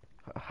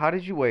 How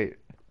did you wait?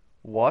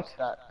 What?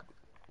 That.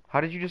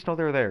 How did you just know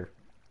they were there?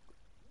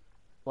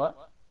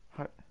 What?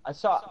 How? I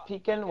saw it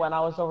peeking when I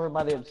was over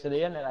by the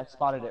obsidian, and I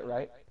spotted it,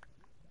 right?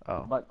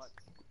 Oh. But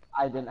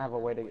I didn't have a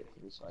way to get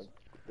through, so I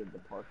did the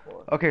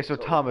parkour. Okay, so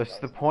So Thomas,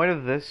 that the was- point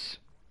of this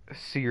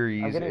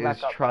series getting is back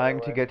up, by the trying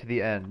to way. get to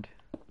the end.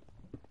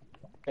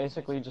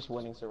 Basically, just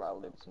winning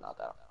survival. It's not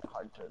that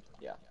hard to.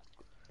 Yeah.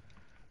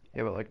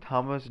 Yeah, but like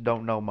Thomas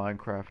don't know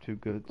Minecraft too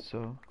good,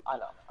 so I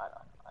know.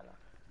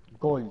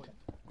 Gold.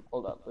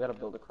 Hold up, we gotta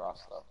build a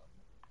cross though.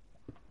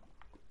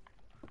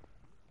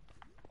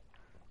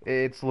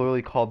 it's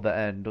literally called the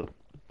end,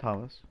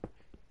 Thomas.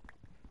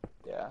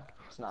 Yeah,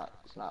 it's not.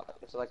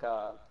 It's like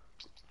a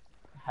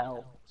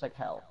hell. It's like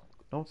hell.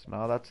 No, it's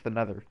not. That's the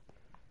Nether.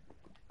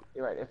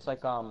 You're right. It's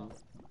like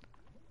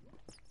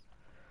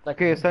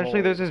Okay,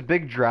 essentially there's void. this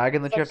big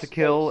dragon that It's you like have to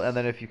kill, space. and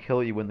then if you kill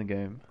it, you win the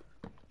game.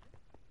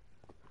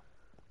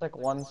 It's like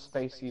one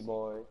spacey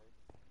boy.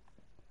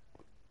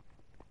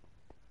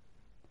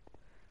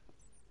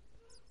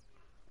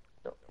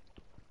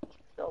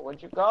 Yo,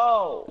 where'd you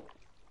go?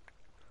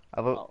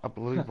 I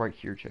believe right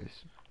here,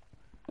 Chase.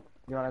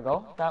 You wanna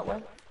go that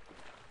way?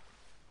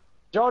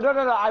 Joe, no,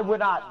 I would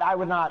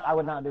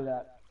not do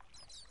that.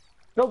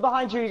 Go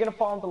behind you, you're gonna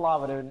fall into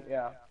lava, dude.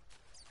 Yeah.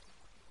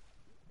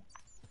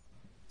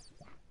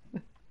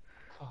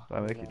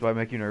 Do I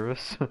make you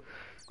nervous?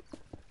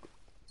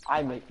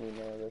 I make me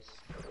nervous.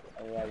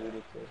 I mean, yeah, you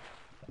do too.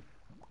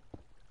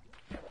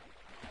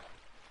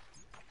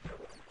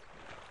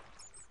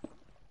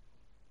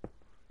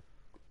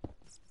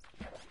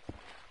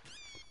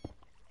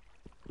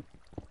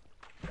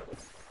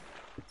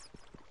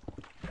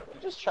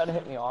 You just try to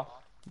hit me off.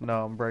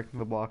 No, I'm breaking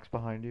the blocks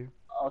behind you.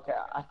 Okay,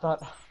 I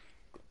thought.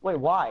 Wait,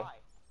 why?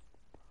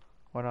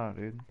 Why not,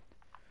 dude?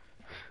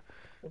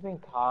 You're being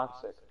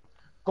toxic.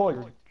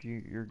 Gold.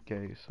 You're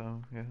gay,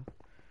 so yeah.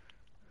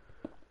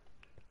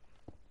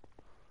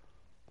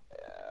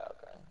 Yeah,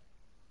 okay.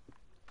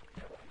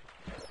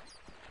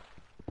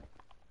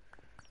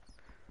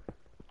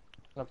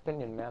 An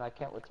opinion, man. I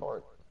can't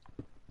retort.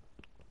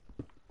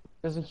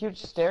 There's a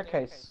huge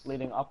staircase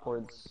leading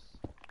upwards.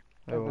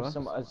 Wait, what? There's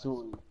some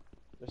azul.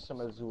 There's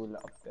some azul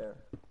up there.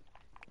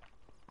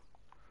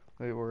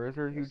 Wait, where is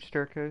there a huge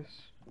staircase?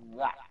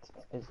 That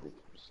is the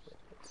huge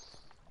staircase.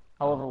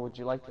 However, would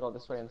you like to go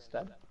this way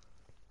instead?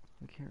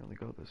 We can't really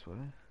go this way.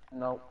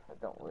 No, I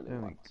don't really Yeah,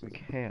 want to. we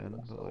can,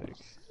 Looks a but little like...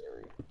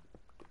 scary.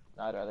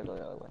 No, I'd rather go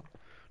the other way.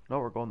 No,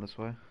 we're going this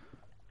way.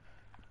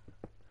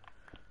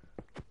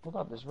 Hold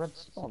up, there's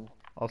redstone.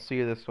 I'll see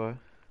you this way.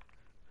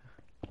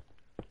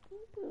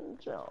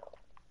 Joe.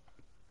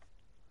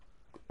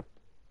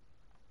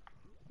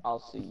 I'll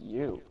see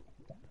you.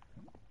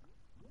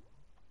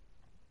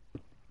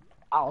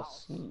 I'll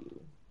see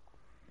you.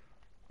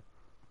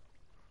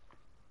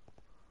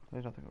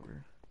 There's nothing over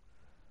here.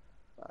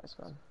 Nice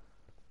one.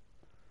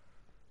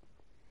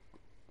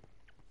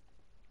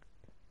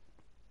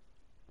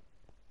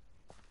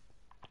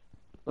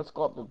 Let's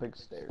go up the big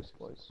stairs,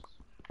 boys.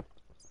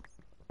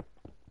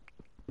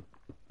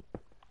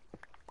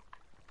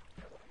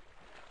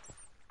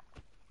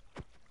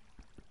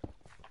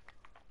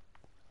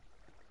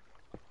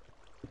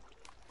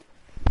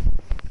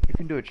 You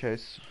can do it,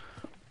 Chase.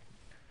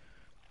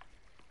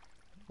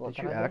 What Did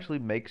can you I do? actually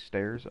make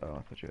stairs? Oh,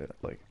 I thought you had,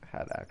 like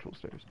had actual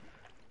stairs.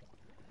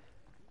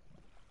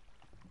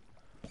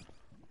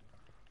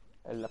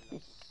 El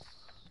lapis.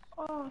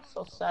 Oh,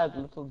 so sad,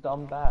 little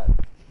dumb bat.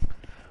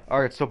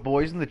 Alright, so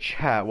boys in the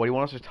chat, what do you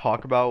want us to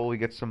talk about while we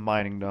get some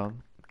mining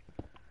done?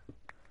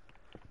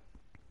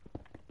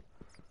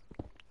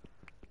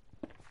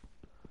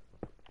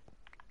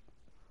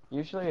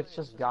 Usually it's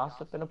just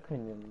gossip and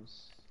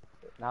opinions.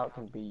 Now it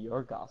can be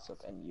your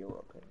gossip and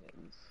your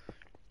opinions.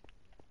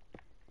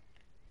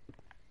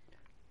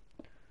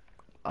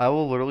 I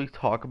will literally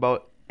talk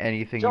about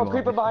anything Joe, you want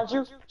creeper me to. behind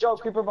you! Joe,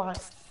 creeper behind.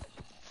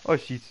 Oh,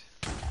 sheets.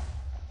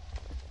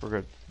 We're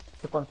good.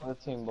 Took one for the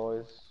team,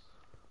 boys.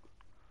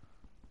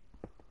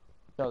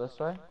 Joe, this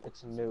way?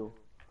 It's new.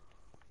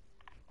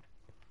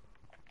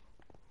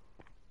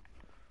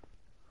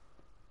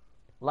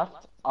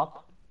 Left,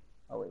 up.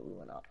 Oh wait, we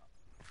went up.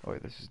 Oh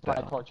wait, this is My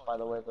down. torch, by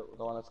the way,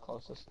 the one that's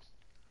closest.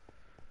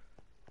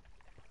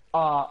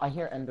 I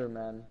hear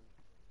Enderman.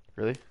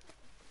 Really?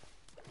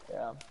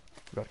 Yeah.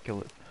 We gotta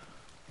kill it.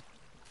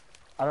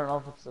 I don't know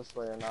if it's this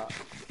way or not.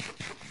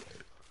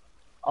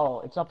 Oh,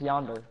 it's up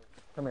yonder.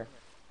 Come here.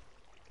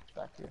 It's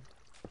back here.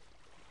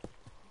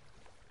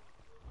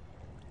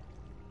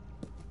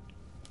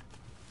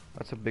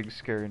 That's a big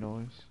scary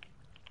noise.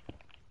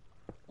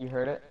 You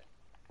heard it?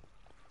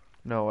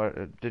 No,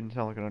 it didn't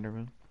sound like an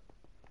Enderman.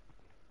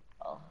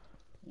 Oh.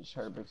 You just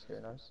heard a big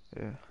scary noise?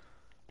 Yeah.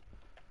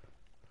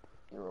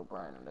 You're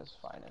O'Brien at his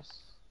finest.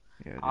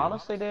 Yeah, dude.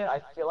 Honestly, dude, I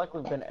feel like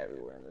we've been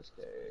everywhere in this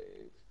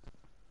cave.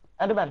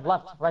 Enderman,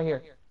 left, right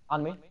here.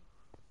 On me.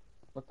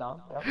 Look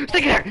down. Yep.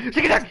 Stick it there!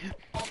 Stick it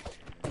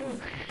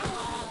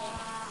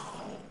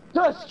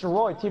there!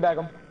 Destroy! Teabag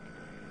him.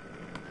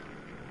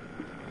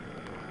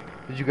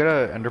 Did you get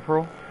a ender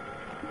pearl?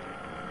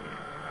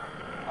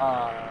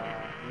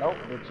 Nope,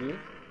 did you?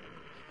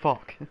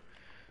 Fuck.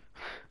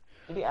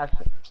 Did he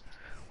actually?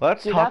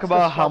 Let's See, talk that's the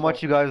about how struggle.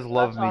 much you guys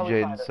love me, how we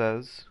Jaden find it.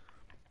 says.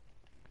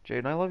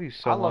 Jaden, I love you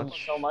so I much. love you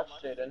so much,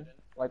 Jaden.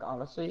 Like,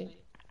 honestly,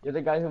 you're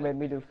the guy who made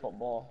me do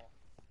football.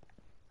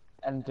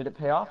 And did it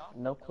pay off?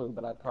 No clue,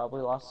 but I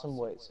probably lost some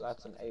weight, so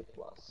that's an A+.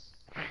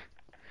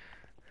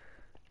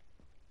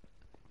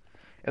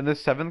 In the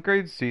 7th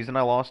grade season,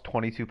 I lost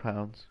 22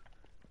 pounds.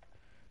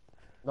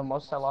 The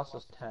most I lost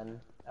was 10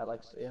 at,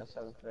 like, yeah,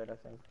 7th grade, I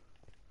think.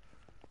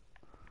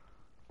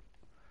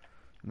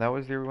 And that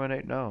was the year we went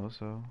 8-0,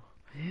 so.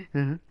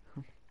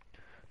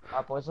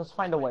 Alright, boys, let's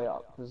find a way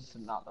up. This is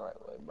not the right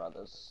way,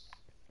 brothers.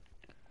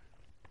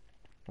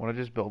 Wanna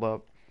just build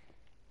up?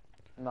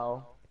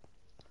 No.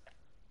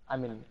 I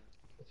mean,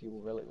 if you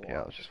really want.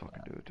 Yeah, let's just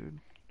fucking do it, dude.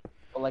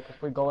 But, like, if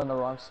we go in the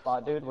wrong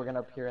spot, dude, we're gonna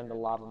appear in the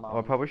lava mountain. Oh,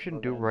 I probably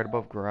shouldn't do We're it gonna right die.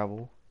 above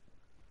gravel.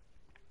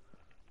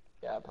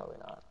 Yeah, probably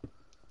not.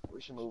 We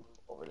should move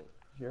over to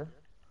here.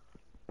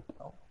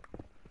 Oh.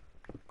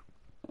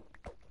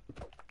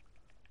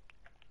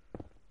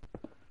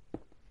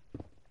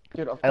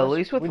 Dude, of At course,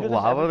 least with we do this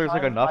lava, every there's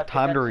like time, enough my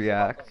time to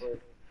pickaxe is about react. to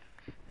break.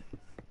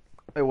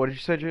 Wait, what did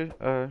you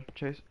say,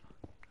 Chase?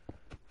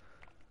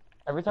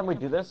 Every time we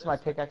do this, my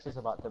pickaxe is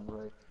about to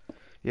break.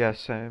 Yeah,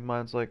 same.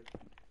 Mine's like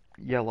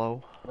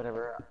yellow.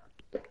 Whatever.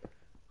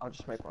 I'll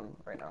just make one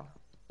right now.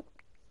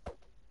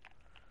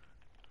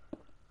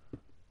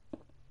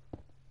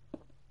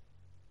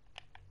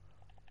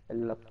 El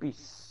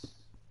lapis.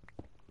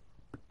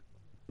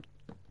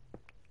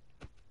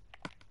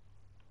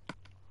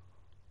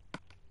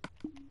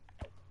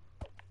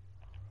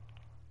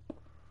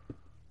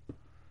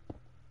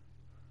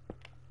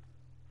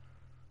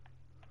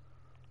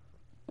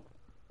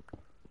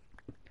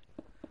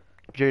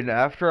 Jaden,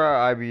 after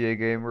our IBA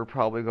game, we're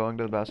probably going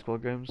to the basketball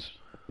games.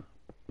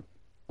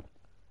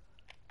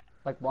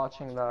 Like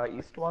watching the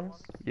East ones?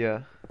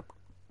 Yeah.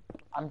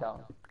 I'm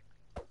down.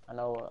 I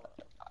know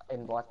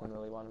in Blackman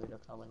really wanted me to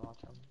come and watch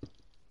them.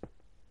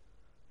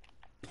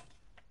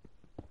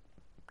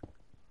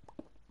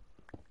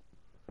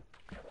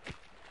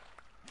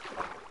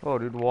 Oh,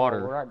 dude, Oh,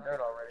 water. we're at dirt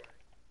already.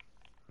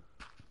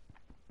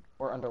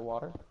 We're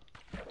underwater.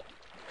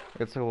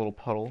 It's like a little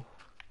puddle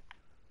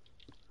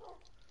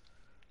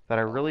that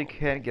I really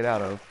can't get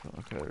out of.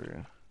 Okay, there we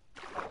go.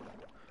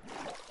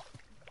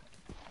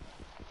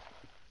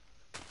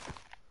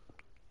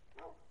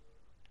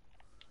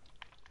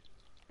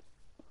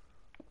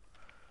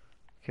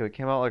 Okay, we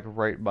came out like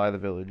right by the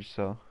village,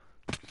 so.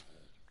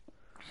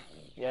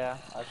 Yeah,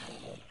 I think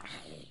so.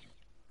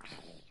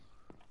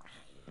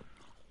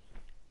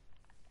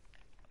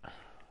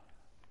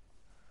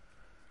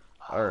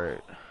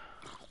 Alright.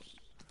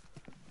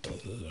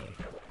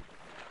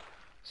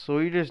 So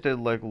you just did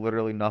like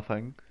literally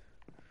nothing.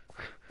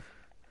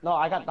 No,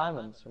 I got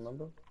diamonds,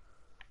 remember?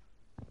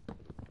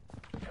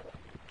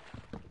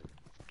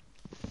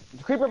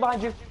 The creeper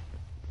behind you!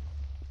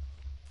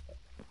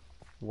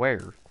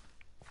 Where?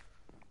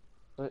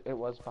 It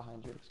was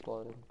behind you,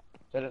 exploded.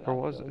 Did it Where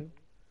not was kill it? you?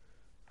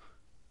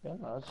 Yeah,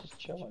 no, it's just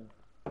chilling.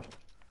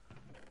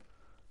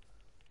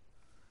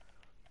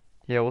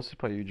 Yeah, we'll sit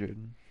by you,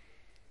 Jaden.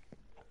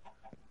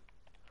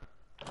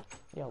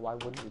 Yeah, why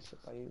wouldn't we sit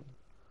by you?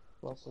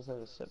 Who else is there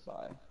to sit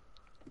by?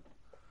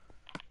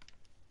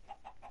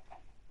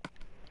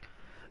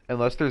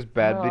 Unless there's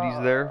bad biddies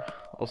there,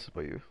 I'll sit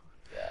by you.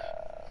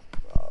 Yeah,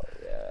 bro,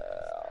 yeah.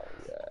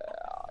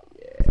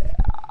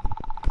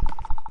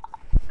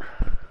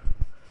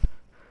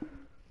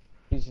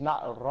 He's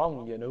not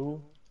wrong, you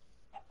know.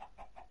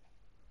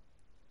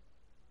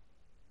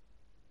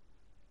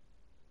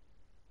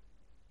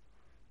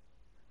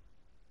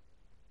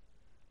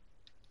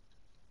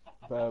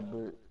 Bad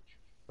bitch,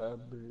 bad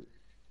bitch,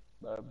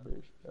 bad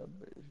bitch, bad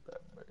bitch,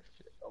 bad bitch,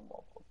 shit, I'm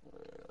all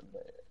fucking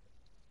bad,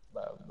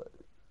 bad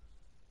bitch.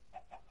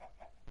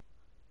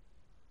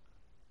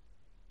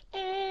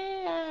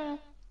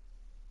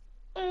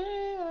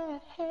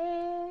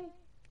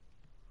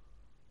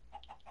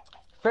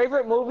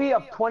 Favorite movie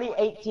of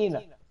 2018?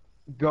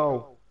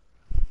 Go.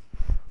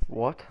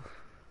 What?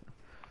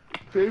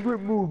 Favorite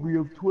movie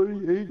of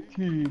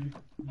 2018?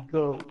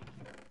 Go.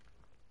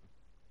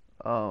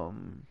 Oh,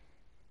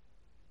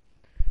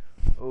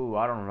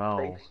 I don't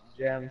know. Space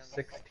Jam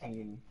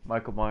 16.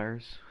 Michael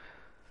Myers.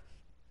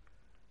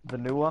 The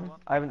new one?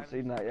 I haven't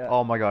seen that yet.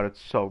 Oh my god,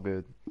 it's so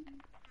good.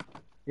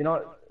 You know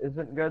what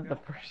isn't good? The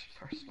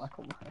first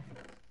Michael Myers.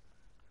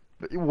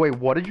 Wait,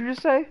 what did you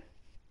just say?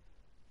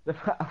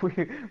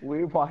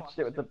 we watched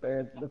it with the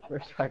parents. The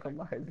first Michael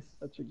Myers is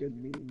such a good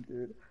meme,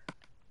 dude.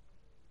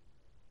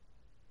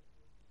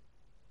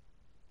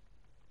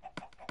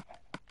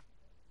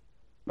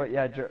 But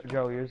yeah,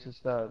 Joe, yours is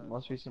the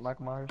most recent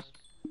Michael Myers.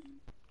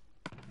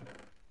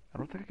 I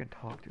don't think I can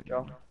talk to you.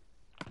 Joe,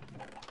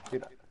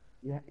 dude,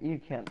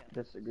 you can't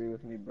disagree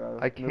with me, bro.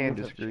 I can Movies have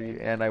disagree,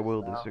 changed and I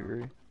will now.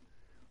 disagree.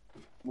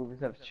 Movies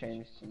have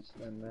changed since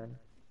then, man.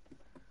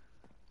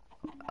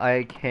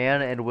 I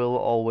can and will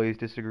always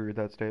disagree with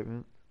that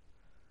statement.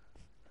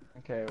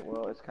 Okay,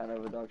 well, it's kind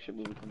of a dog shit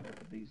movie compared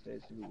to these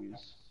days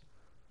movies.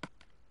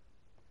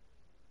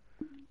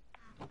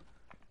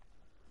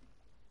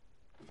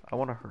 I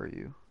want to hurt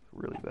you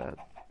really bad.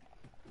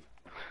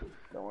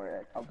 Don't worry,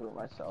 I'll do it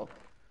myself.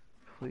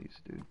 Please,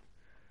 dude.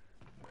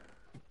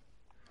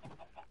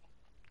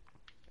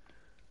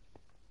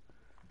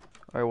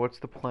 Alright, what's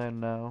the plan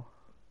now?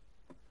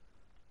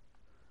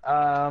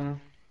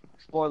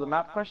 Explore the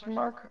map, question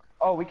mark?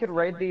 Oh, we could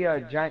raid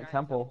the, giant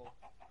temple.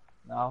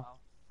 No.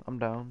 I'm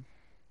down.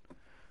 I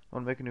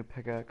want to make a new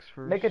pickaxe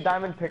first. Make a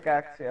diamond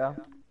pickaxe, yeah.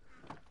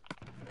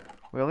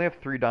 We only have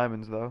 3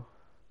 diamonds, though.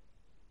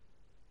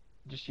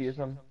 Just use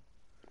them.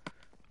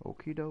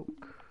 Okie doke.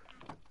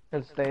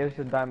 Because there's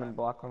a diamond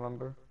block,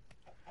 remember?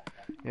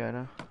 Yeah, I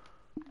know.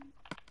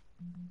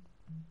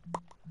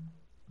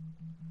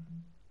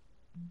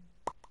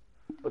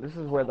 But this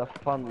is where the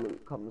fun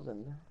loot comes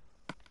in.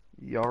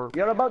 Yarp.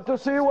 You're about to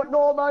see what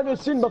no man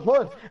has seen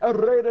before. A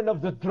raiding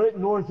of the great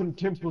northern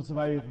temples of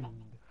Ireland.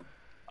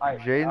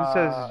 Jaden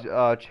says,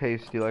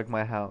 Chase, do you like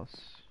my house?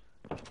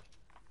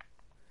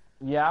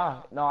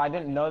 Yeah, no, I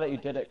didn't know that you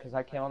did it because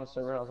I came on the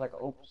server and I was like,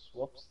 oops,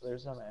 whoops,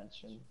 there's a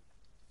mansion.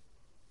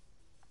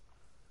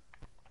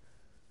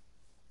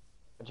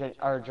 Joe,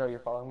 you're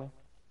following me?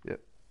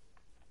 Yep.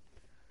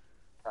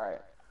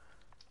 Alright.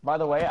 By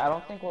the way, I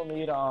don't think we'll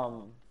need,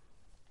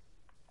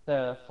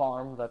 to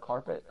farm the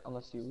carpet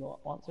unless you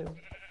want to.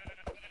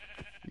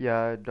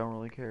 Yeah, I don't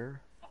really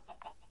care.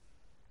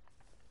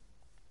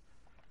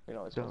 You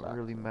know, it's Doesn't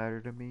really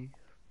matter to me.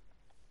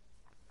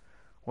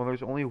 Well,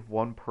 there's only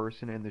one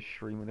person in the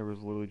stream and there was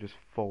literally just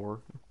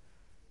 4.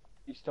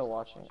 You still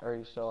watching? Or are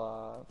you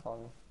still,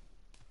 following me?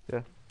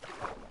 Yeah.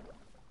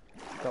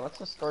 So what's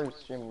the story of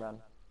streaming,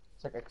 man?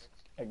 It's like eggs.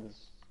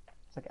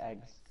 It's like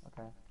eggs,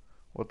 okay?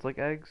 What's like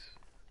eggs?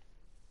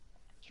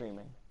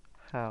 Streaming.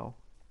 How?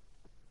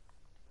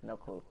 No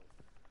clue.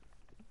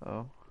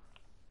 Oh.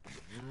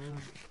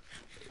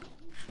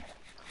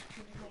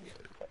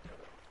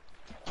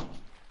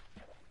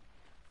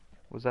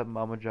 Was that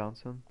Mama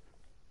Johnson?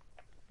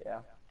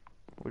 Yeah.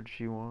 What did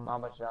she want?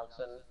 Mama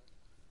Johnson,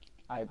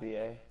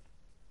 IBA,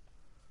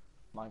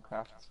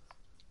 Minecraft,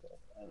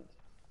 and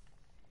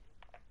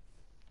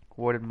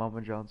What did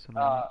Mama Johnson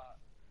want?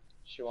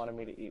 she wanted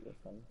me to eat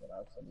with them, but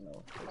I said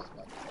no. It's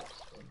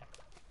Minecraft stream.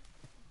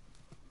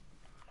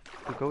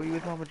 So go eat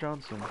with Mama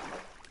Johnson.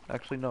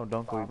 Actually, no,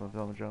 don't go eat with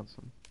Mama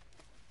Johnson.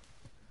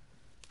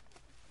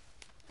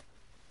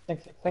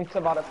 Thinks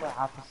about it for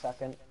half a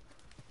second.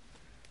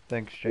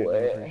 Thanks, Jaden. I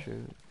Wait. appreciate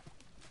it.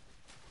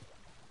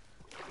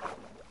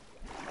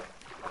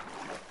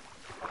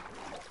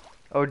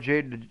 Oh,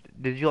 Jade,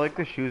 did you like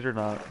the shoes or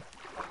not?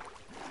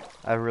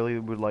 I really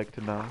would like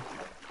to know.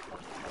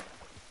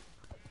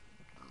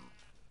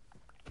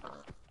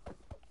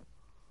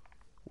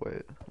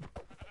 Wait.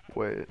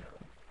 Wait.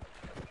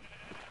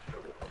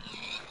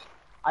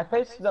 I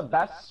faced the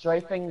best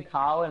strafing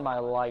cow in my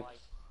life.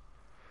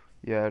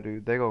 Yeah,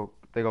 dude. They go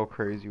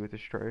crazy with the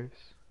strafes.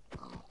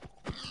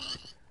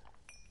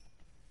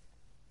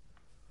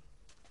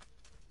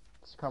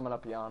 It's coming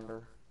up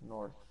yonder,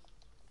 north.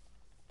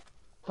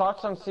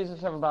 Thoughts on Season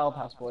 7 Battle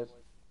Pass, boys?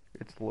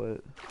 It's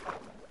lit.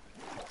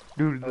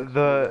 Dude, Looks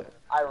the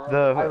pretty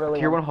good. I really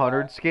tier wanna try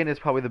 100 it. skin is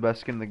probably the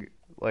best skin in the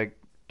like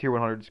tier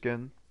 100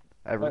 skin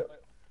ever. Wait,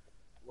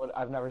 what?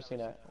 I've never seen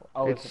it.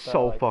 Oh, It's is it the,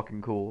 so like,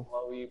 fucking cool.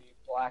 glowy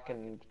black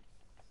and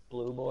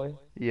blue boy?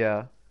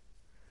 Yeah,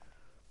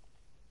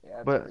 Yeah,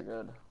 it's but pretty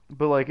good.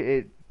 like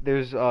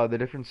there's the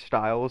different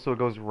styles, so it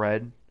goes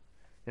red,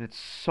 and it's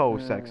so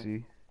Mm.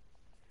 sexy.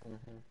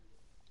 Mm-hmm.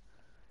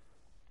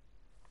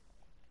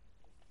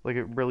 Like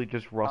it really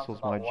just Sounds rustles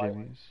my about white.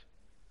 jimmies.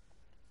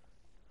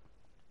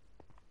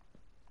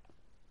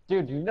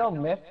 Dude, you know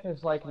Myth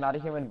is like not a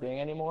human being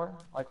anymore?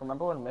 Like,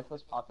 remember when Myth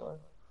was popular?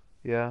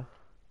 Yeah,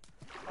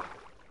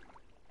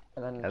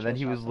 And then and then changed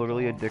he was out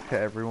literally a somehow? dick to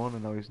everyone,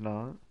 and now he's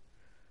not.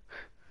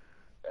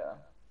 Yeah.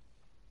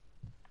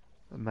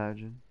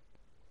 Imagine.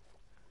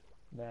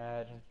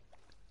 Imagine.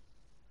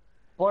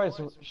 Boys,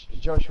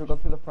 Joe, should we go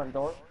through the front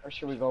door? Or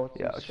should we go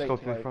Yeah, let's straight go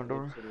to through the like front the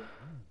door. obsidian?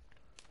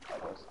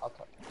 Alright, boys, I'll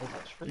talk. Is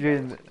that true?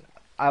 Dude,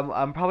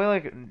 I'm probably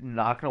like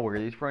not gonna wear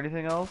these for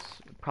anything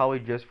else. Probably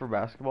just for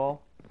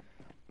basketball.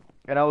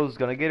 And I was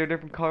gonna get a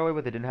different colorway,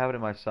 but they didn't have it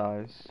in my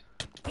size.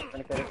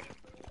 Vindicated.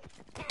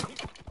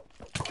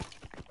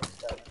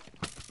 Dead.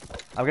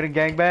 I'm getting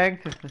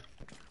gangbanged.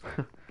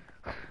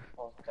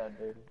 Oh, dead,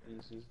 dude.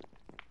 Easy.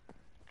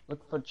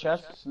 Look for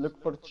chests.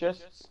 Look for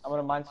chests. I'm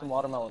gonna mine some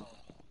watermelon.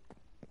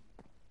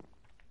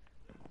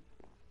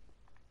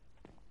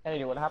 Hey,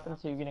 dude, what happened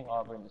to you getting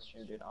Aubrey in the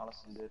stream, dude?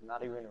 Honestly, dude,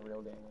 not even a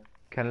real gamer.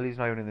 Kennedy's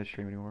not even in the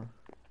stream anymore.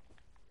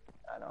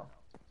 I know.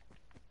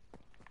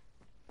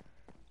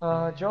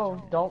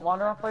 Joe, don't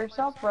wander off by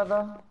yourself,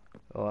 brother.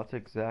 Oh, that's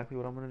exactly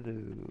what I'm gonna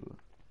do.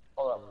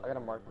 Hold up, I gotta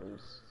mark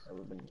these that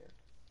we've been here.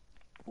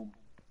 Boom.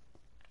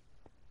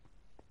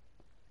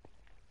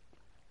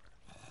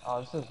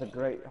 Oh, this is the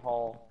Great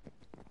Hall.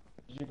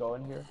 Did you go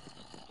in here?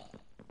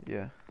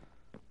 Yeah.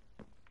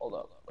 Hold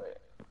up,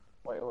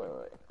 wait. Hold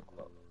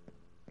up.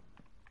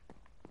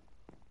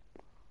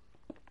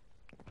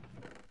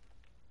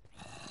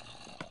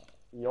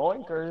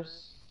 Yoinkers.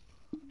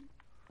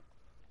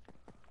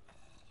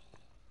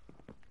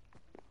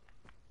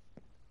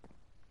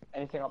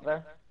 Anything up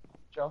there,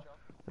 Joe?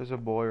 There's a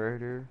boy right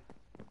here.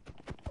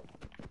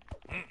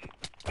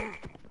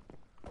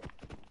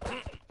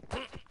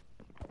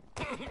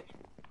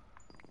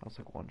 That was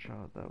like one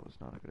shot. That was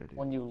not a good idea.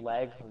 When you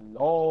lag,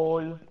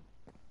 lol.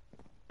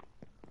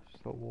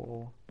 Just a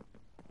wall.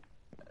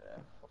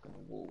 Fucking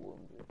wool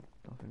wound, dude.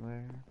 Nothing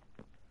there.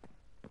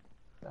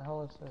 The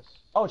hell is this?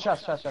 Oh,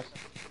 chest.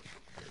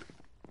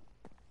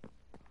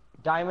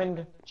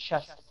 Diamond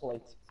chest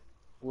plate.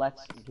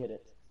 Let's get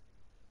it.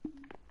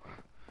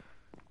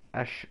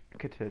 Ash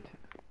Katit.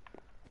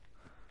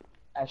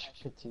 Ash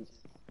petite.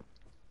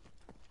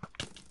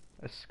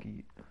 A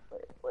skeet.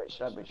 Wait,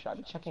 should I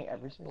be checking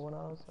every single one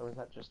of those, or is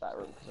that just that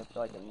room? Because I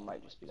feel like it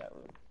might just be that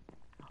room.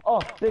 Oh,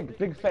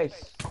 big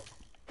face.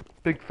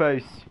 Big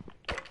face.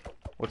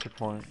 What's your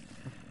point?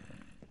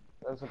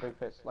 There's a big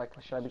face. Like,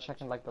 should I be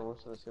checking like the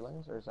roofs of the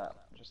ceilings, or is that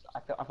just?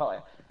 I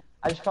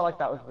just felt like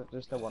that was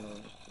just the one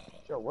room.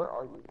 Joe, where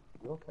are you?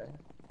 You okay?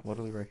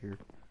 Literally right here.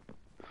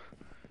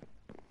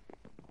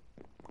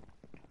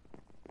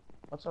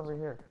 What's over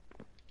here?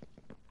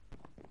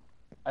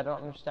 I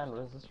don't understand.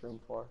 What is this room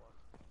for?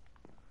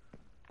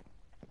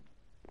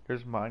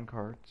 There's mine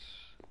carts.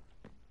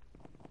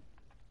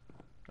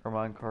 Or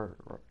minecart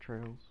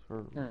trails.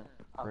 Or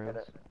I'll rails.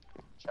 get it.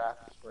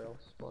 Shafts, rails,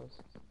 boys.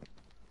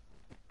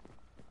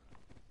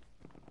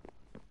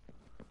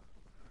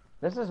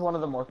 This is one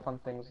of the more fun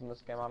things in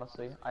this game,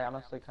 honestly. I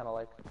honestly kind of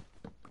like.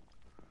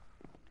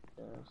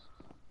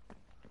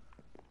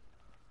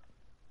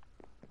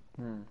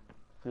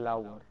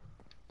 Flower.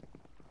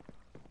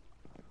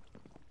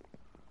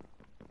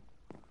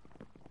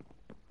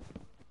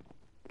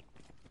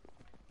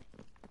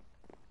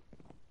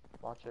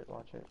 Watch it.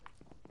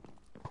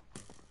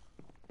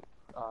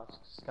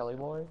 Skelly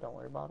boy, don't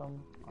worry about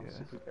him. Yeah.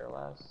 Honestly, could care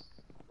less.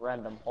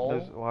 Random hole.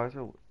 Why is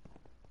there?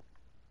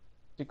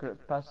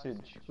 Secret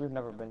passage. We've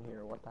never been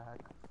here. What the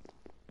heck?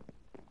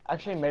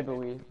 Actually, maybe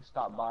we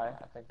stopped by.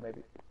 I think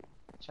maybe.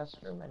 Chest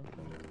room,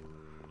 anything?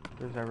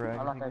 There's never anything.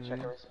 I'm not gonna in check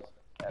there? every single.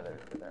 Yeah,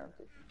 they're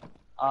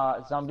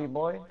empty. Zombie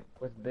boy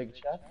with big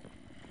chest.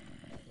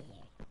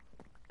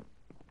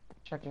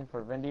 Checking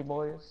for Vindy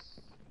boys.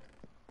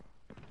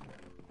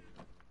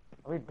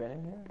 Have we been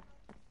in here?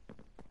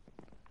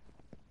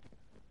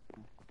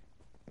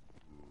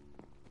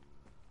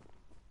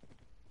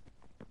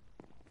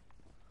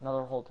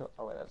 Another hole to.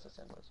 Oh wait, that's the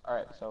same place. All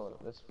right, so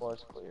this floor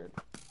is cleared.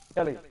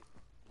 Kelly, you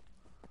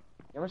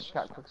ever just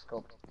got quick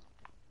scoped?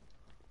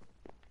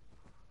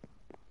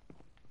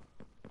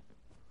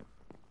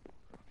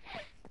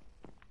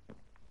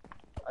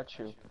 I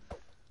chew.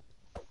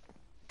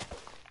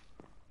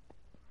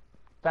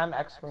 Spam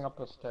X bring up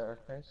the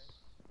staircase,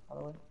 by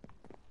the way.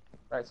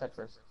 Right side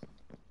first.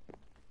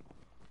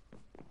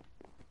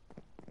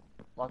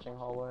 Watching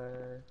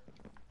hallway.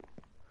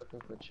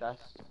 Looking for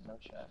chest. No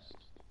chest.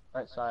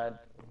 Right side,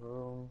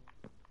 room.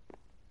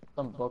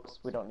 Some books,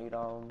 we don't need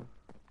them.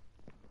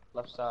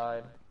 Left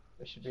side,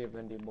 there should be a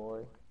Vindy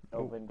boy. No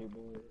Oh. Vindy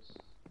boys.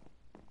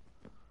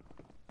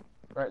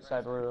 Right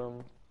side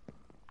room.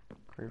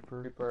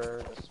 Creeper.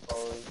 Creeper,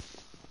 dispose.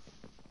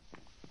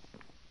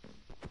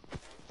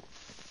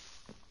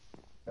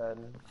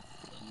 Good.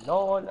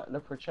 No one,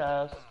 look for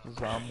chest.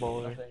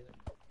 Zomboy.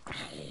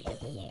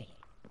 Nothing.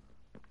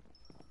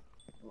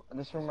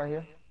 This room right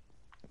here?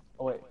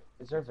 Oh wait,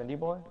 is there a Vindy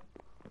boy?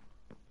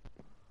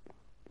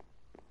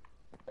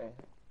 Okay.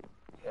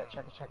 Yeah,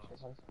 check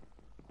this one.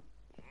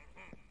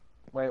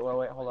 Wait,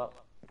 hold up.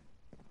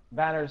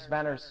 Banners.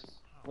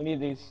 We need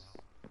these.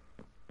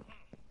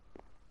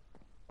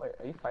 Wait,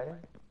 are you fighting?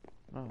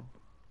 No.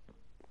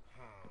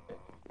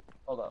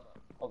 Hold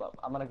up.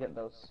 I'm gonna get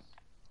those.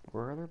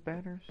 Where are their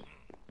banners?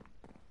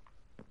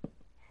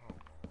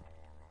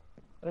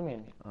 What do you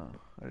mean? Oh,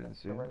 I didn't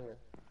see They're it. right here.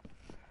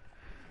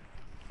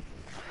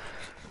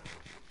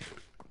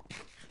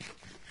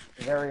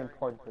 Very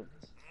important for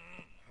this.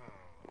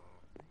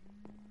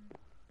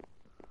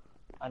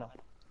 I know.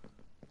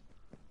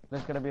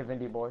 There's gonna be a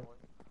Vindy boy.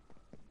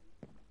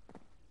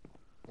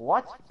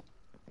 What?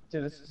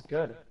 Dude, this is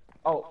good.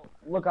 Oh,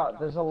 look out,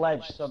 there's a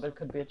ledge, so there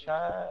could be a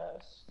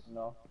chest.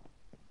 No.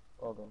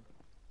 Well done.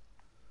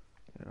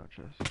 Yeah, no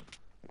chest.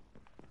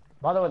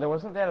 By the way, there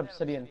wasn't that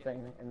obsidian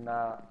thing in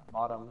the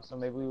bottom, so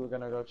maybe we were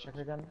gonna go check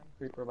again.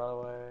 Creeper, by the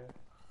way.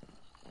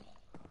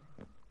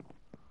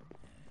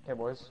 Okay,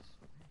 boys.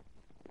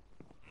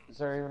 Is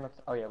there even a...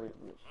 Oh, yeah, we...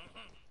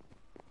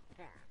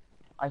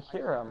 I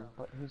hear him,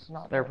 but he's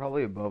not They're there.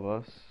 probably above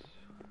us.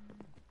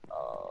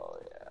 Oh,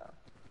 yeah.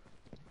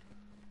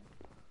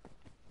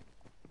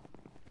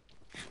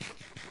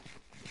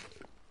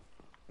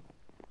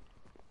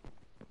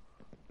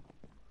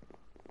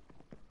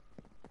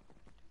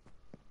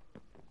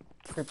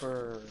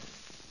 Creeper.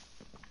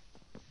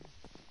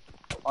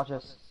 Watch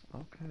this.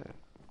 Okay.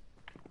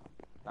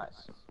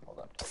 Nice. Hold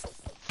up.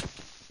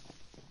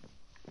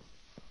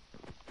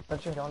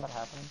 Don't you know that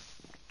happened?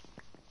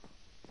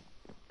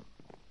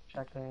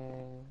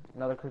 Checking.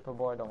 Another creeper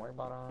boy, don't worry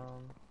about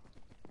him.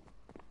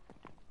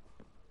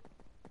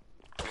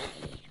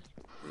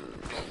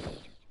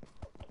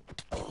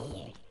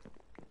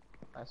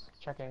 Nice.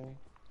 Checking.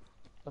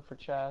 Look for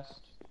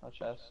chest. No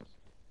chest.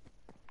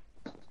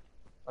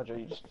 Oh, Joe,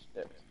 you just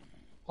dipped.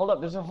 Hold up,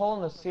 there's a hole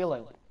in the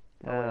ceiling.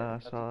 Yeah, I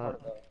That's a saw part it.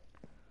 of the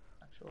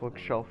actual-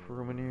 Bookshelf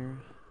room in here.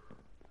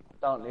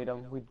 Don't need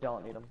them. We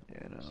don't need them.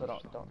 Yeah, no. So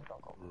don't go.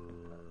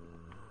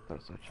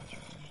 That's not chest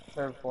room.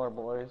 Third floor,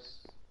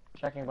 boys.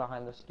 Checking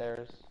behind the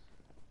stairs.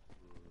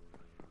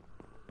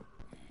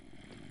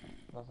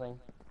 Nothing.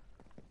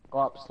 Go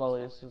up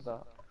slowly. This is a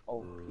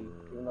OP.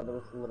 Even though there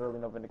was literally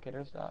no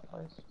Vindicators at that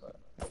place, but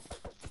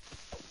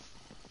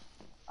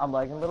I'm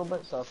lagging a little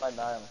bit, so if I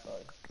die, I'm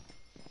sorry.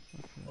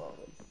 Well,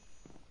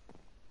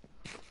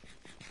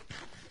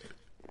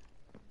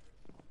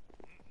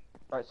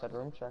 right side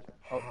room, check.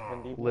 Oh,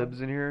 Vindy. boy.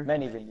 Libs in here.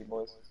 Many Vindy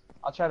boys.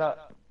 I'll try to.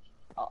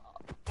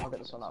 I'll get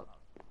this one out.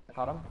 I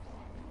caught him.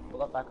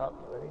 Pull up, back up.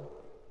 You ready?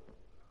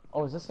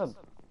 Oh, is this a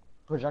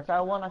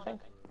projectile one? I think.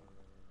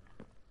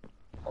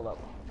 Hold up.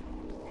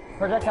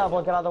 Projectile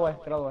boy, get out of the way.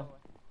 Get out of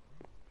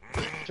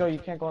the way. Joe, you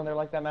can't go in there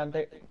like that, man.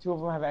 Two of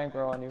them have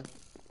anger on you.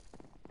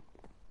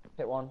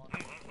 Hit one.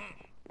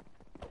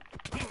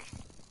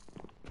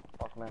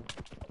 Fuck, man.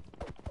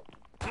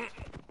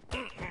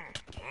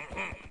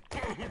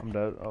 I'm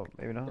dead. Oh,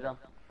 maybe not. Good job.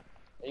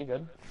 Are you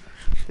good?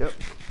 Yep.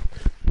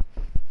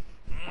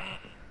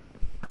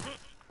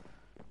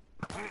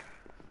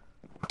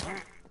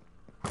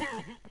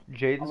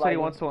 Jaden said he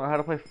wants to learn how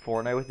to play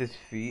Fortnite with his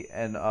feet,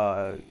 and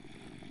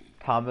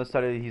Thomas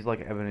said he's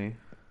like Ebony.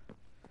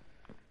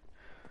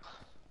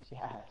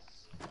 Yes.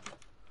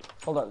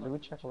 Hold up, did we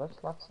check left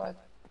side?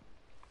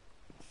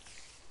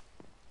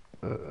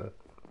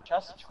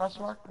 Chest?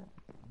 Question mark?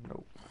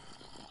 Nope.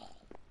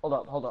 Hold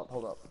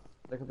up.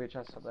 There could be a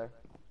chest up there.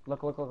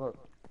 Look.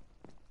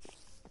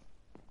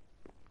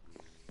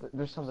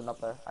 There's something up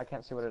there. I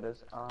can't see what it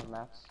is.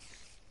 Maps.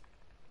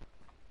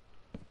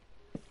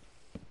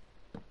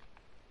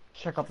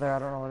 Check up there, I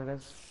don't know what it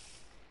is.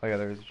 Oh yeah,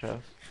 there's a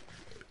chest.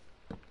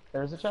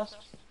 There's a chest?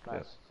 Nice.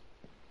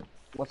 Yep.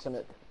 What's in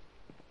it?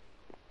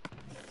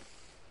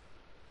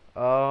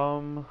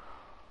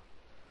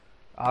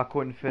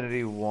 Aqua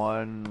Infinity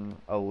 1,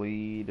 a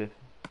lead,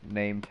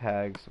 name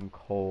tag, some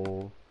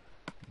coal,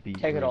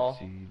 beetroot Take it all.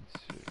 seeds.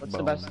 What's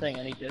the best bones. thing?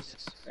 Any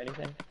discs?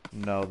 Anything?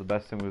 No, the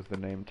best thing was the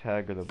name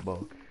tag or the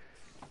book.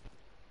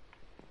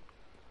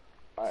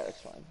 Alright,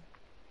 that's fine.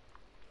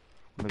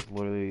 There's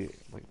literally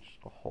like just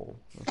a hole.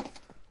 Okay,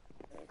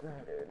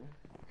 dude.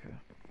 Okay.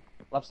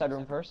 Left side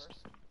room first.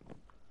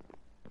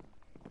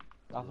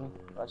 Nothing.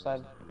 Right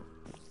side.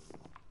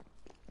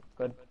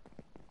 Good.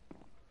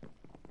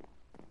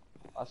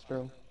 Last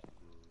room.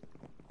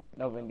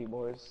 No Vindy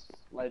boys.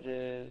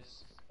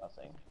 Ledges. Nothing.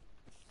 nothing.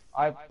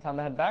 Alright, time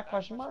to head back,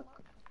 question mark?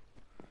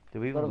 Did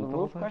we Go to even the loot the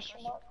whole roof, thing?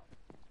 question mark?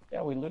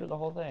 Yeah, we looted the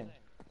whole thing.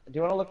 Do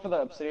you want to look for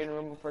the obsidian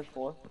room on the first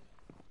floor?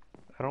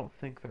 I don't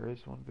think there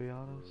is one, to be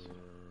honest.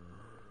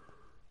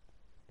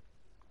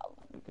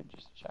 We could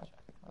just check.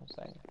 I'm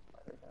saying.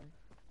 Later then.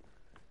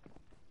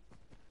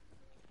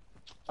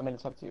 I mean,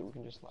 it's up to you. We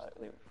can just let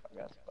it leave, I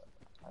guess, but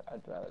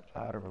I'd rather check.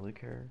 I don't really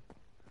care.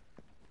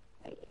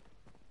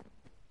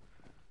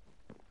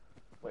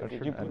 Wait, That's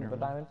did an you bring the Enderman.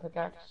 diamond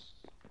pickaxe?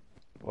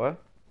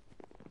 What?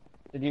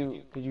 Did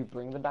you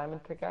bring the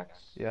diamond pickaxe?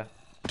 Yeah.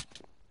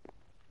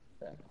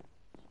 Okay.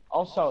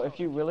 Also, if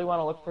you really want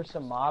to look for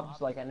some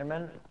mobs like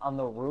Endermen on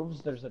the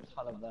roofs, there's a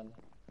ton of them.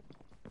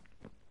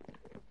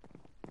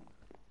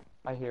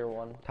 I hear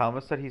one.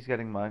 Thomas said he's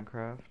getting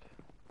Minecraft.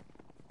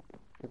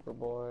 Super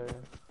boy.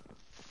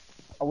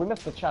 Oh, we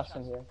missed the chest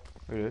in here.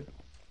 We did?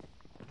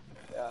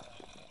 Yeah.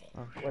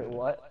 Oh shit. Wait,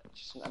 what?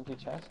 Just an empty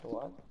chest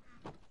or what?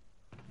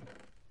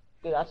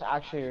 Dude, that's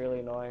actually really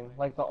annoying.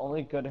 Like, the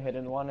only good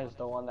hidden one is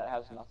the one that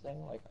has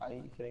nothing. Like, are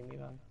you kidding me,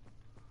 man?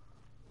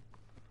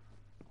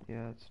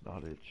 Yeah, it's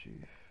not it,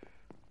 chief.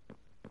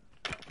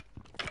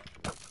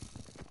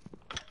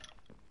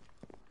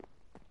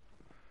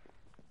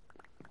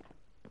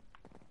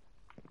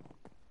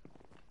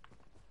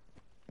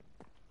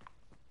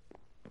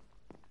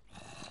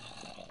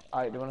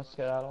 Alright, do you want to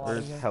get out of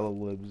There's here? hella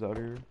libs out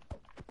here.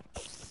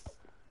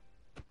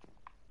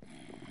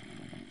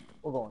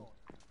 We're going.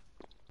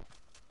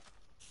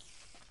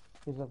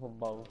 He's up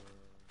above.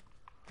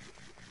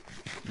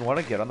 You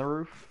wanna get on the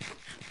roof?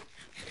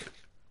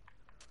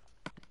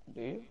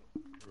 Do you?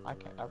 I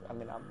can't. I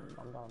mean,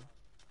 I'm done.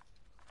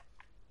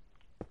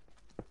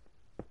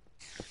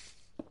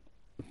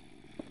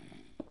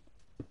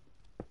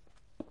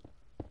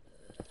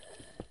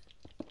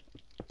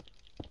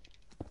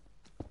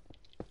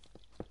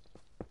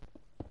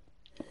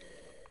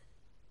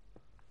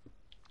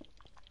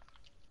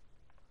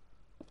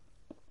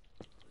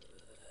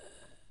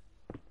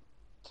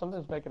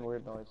 Something's making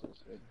weird noises,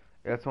 dude.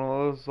 Yeah, it's one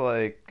of those,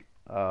 like,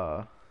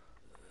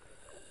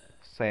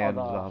 sand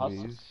the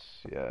zombies. husks?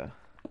 Yeah.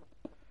 Do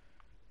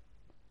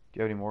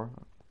you have any more?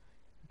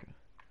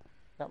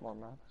 Got more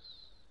maps.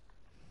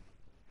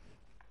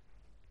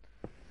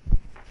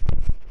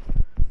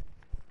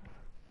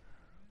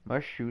 My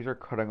shoes are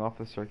cutting off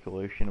the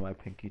circulation in my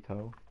pinky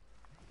toe.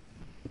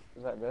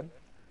 Is that good?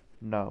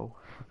 No.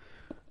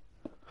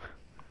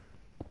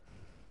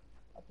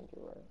 I think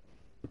you're right.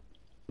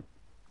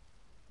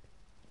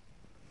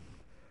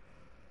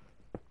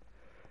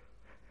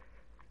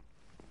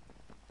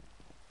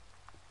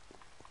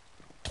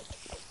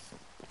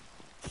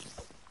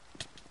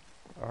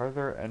 Are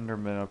there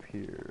Endermen up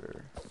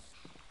here?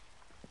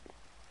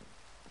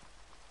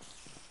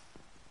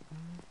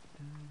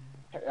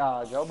 Hey,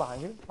 Joe,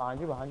 behind you,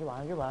 behind you, behind you,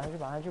 behind you, behind you,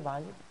 behind you,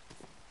 behind you.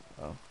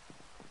 Oh.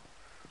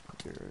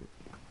 Okay,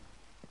 right.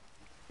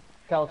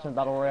 Skeleton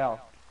Battle Royale.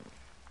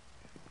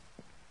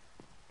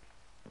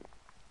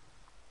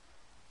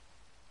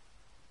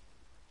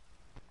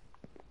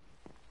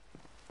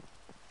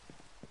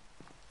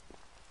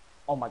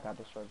 Oh my god,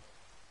 destroyed.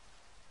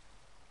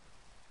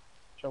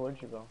 Joe,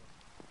 where'd you go?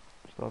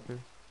 Stop here.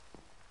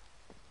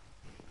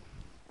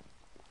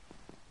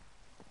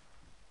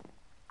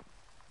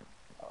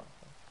 Oh, okay.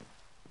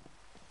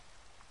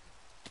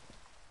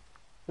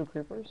 2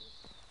 creepers.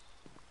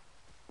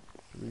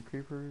 3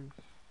 creepers.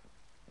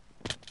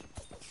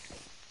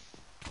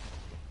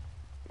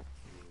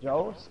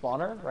 Joe,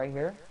 spawner, right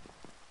here.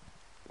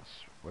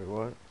 Wait,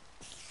 what?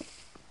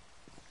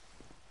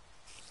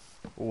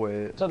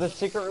 Wait. So the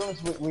secret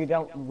rooms we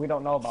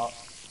don't know about.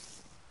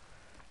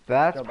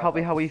 That's Go back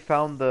probably up. how we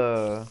found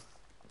the...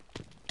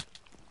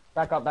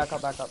 Back up, back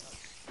up, back up.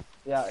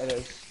 Yeah, it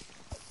is.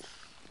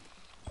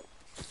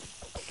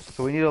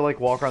 So we need to, like,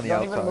 walk around the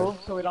Don't outside. even move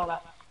so we don't.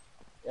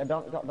 Yeah,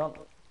 don't.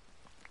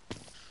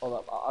 Hold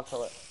up, I'll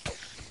kill it.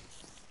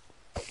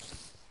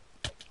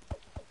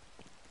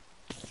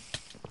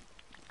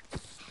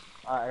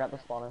 Alright, I got the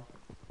spawner.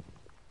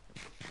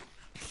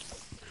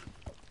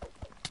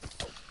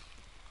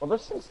 Well,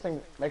 this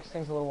thing makes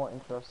things a little more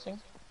interesting.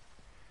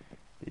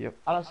 Yep.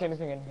 I don't see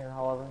anything in here,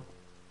 however.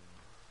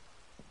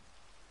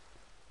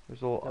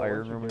 There's a little Yeah, iron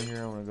where'd you room in go?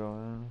 here. I wanna go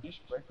in. You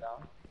just break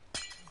down.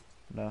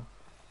 No.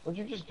 Where'd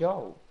you just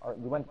go? Or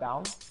you went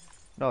down?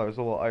 No, there's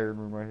a little iron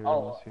room right here.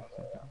 Oh, Let's see if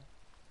okay,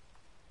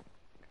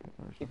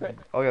 there's Secret?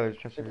 something. Oh yeah, there's a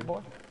chest here. Secret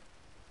board?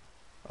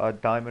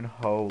 Diamond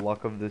hoe,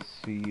 luck of the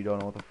sea. Don't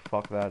know what the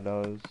fuck that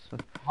does.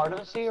 Heart of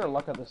the Sea or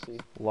Luck of the Sea?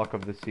 Luck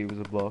of the sea was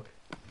a book.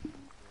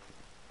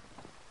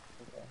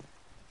 Okay.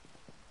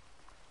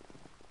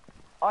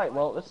 Alright,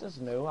 well, this is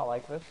new. I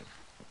like this.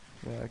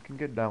 Yeah, I can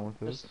get down with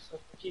this.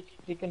 Just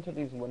peek into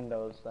these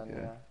windows, then,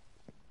 Yeah. yeah.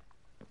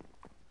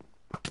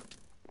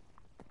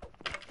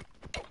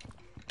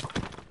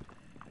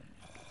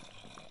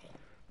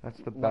 That's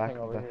the Nothing back of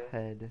over the here.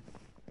 head.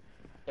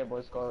 Okay,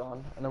 boys, go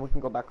around, and then we can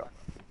go back up.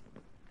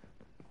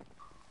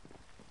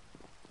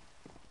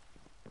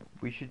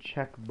 We should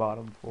check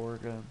bottom floor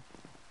again.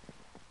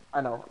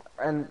 I know,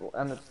 and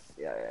it's,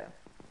 yeah.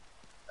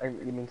 You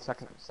mean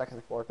second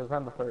floor? Because we're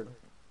on the third.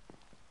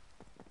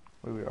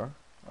 Wait, we are?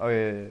 Oh,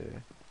 yeah.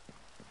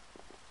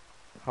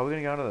 How are we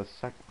gonna get onto the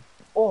second?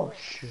 Oh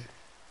shit.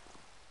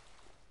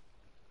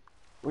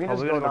 We How can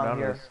are we just gonna go go down down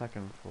to here. the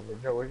second floor?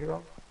 Joe, where'd you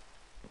go?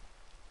 You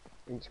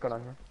can just go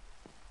down here.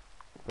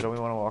 But don't we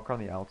want to walk around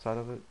the outside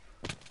of it?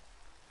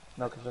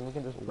 No, because then we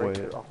can just break Wait.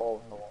 through a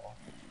hole in the wall.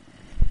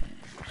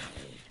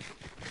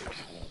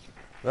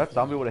 If that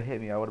zombie would have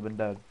hit me, I would have been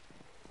dead.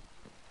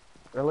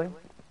 Really?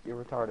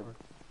 You're retarded.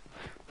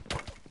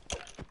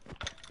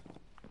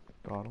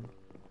 Got him.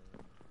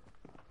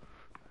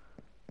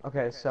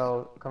 Okay,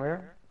 so come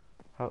here.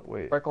 How,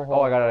 wait. Break a Oh,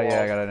 hole I got in an the idea.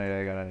 wall. I got an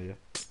idea. I got an idea.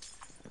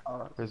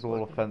 There's a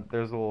little Look. fence.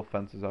 There's little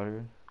fences out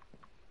here.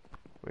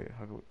 Wait,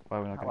 how? Why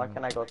are we not Why getting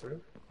can in? I go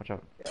through? Watch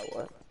out. Yeah,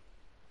 what?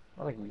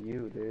 Not like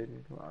you, dude.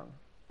 Come on.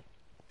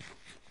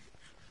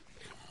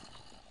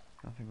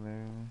 Nothing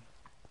there.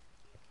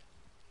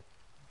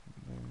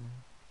 Nothing there.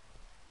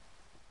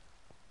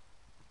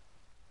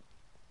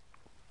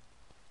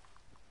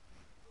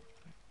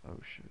 Oh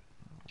shit.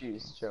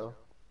 Jeez, Joe.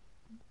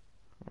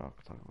 We're not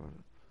gonna talk about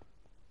it.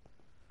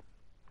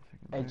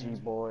 Nothing Edgy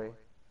there. boy.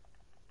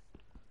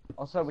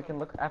 Also, we can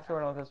look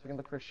after all of this. We can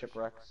look for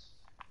shipwrecks.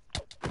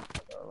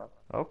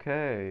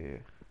 Okay.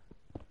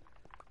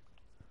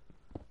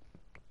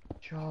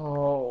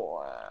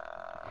 Joe.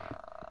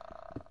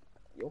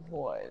 You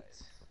what?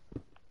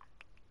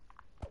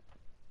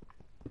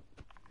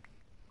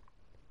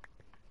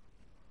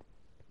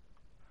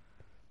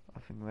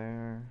 Nothing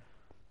there.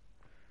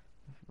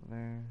 Nothing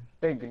there.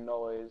 Big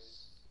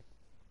noise.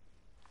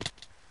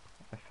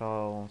 I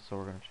fell, so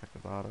we're gonna check the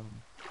bottom.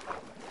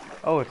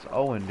 Oh, it's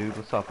Owen, dude.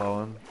 What's up,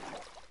 Owen?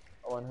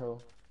 Oh, and who?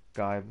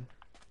 Guy.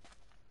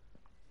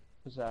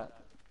 Who's that?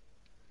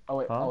 Oh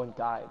wait, Huh? oh, and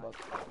Guy. Look.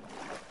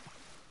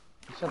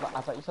 You said,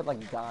 I thought you said like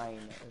Gine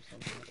or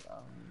something.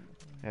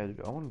 Yeah,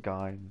 dude. Owen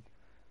Guy.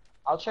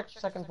 I'll check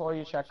second floor.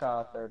 You check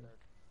third.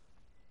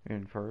 You're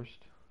in first.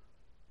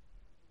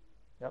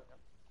 Yep.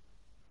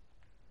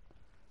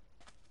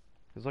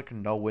 There's like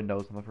no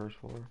windows on the first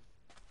floor.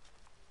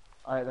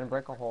 All right, then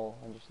break a hole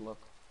and just look.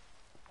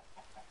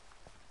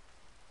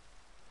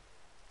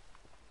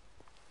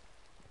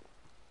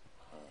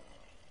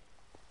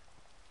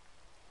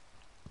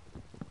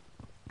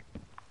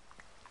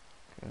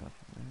 Okay,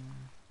 nothing there.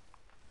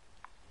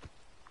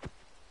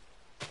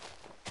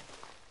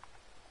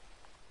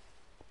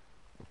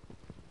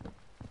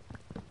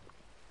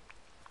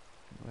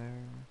 Nothing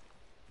there.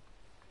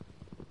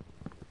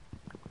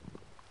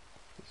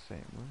 The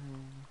same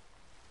room.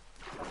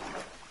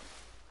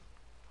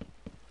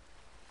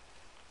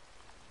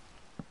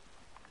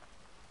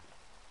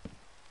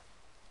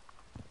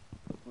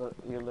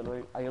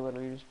 Are you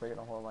literally just breaking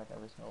a hole in like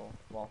every single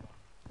wall?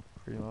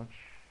 Pretty much.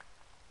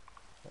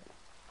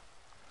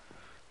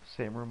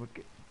 Same room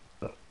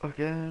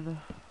again.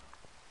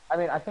 I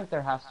mean, I think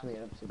there has to be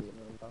an obsidian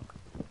room though.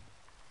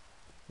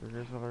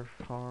 There's another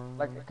farm.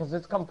 Like, because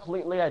it's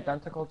completely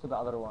identical to the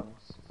other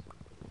ones.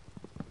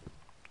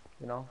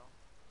 You know?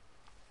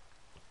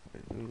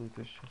 Wait, did we loot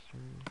this chest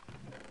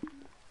already?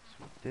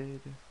 Yes, we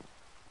did.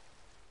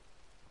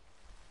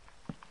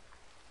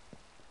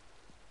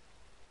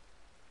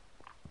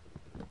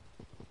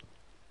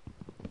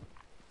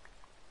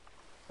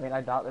 I mean,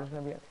 I doubt there's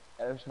gonna be.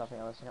 There's nothing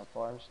on the second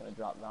floor. I'm just gonna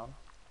drop down.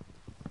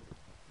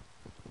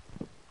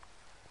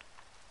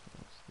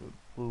 That's the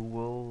blue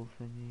wool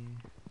thingy.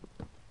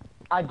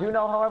 I do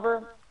know,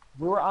 however,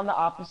 we were on the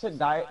opposite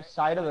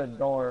side of the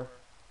door.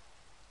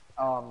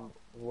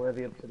 Where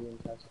the obsidian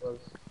chest was.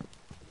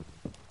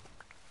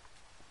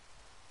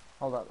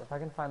 Hold up, if I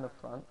can find the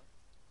front.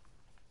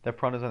 That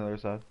front is on the other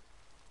side.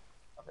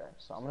 Okay,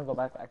 so I'm gonna go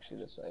back actually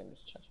this way and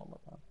just check one more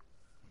time.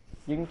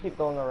 You can keep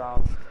going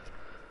around.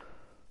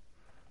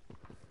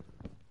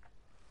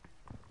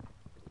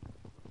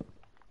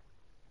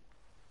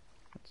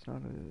 That's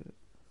not it.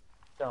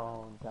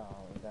 Down.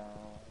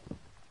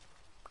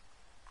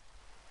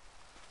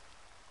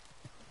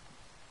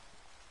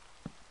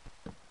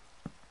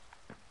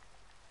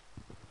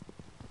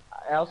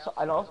 I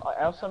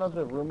also know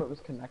the room it was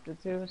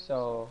connected to,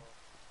 so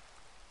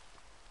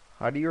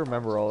How do you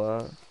remember all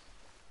that?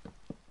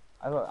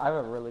 I have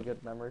a really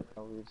good memory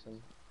for no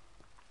reason.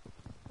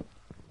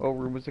 What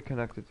room was it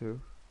connected to?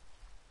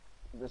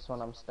 This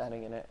one I'm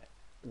standing in it.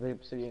 The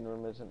obsidian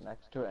room isn't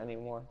next to it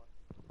anymore.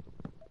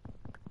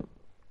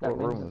 That What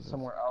room means is it's it?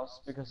 somewhere else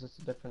because it's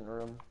a different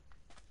room.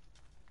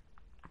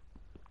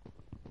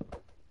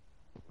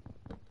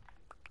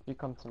 You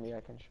come to me,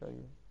 I can show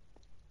you.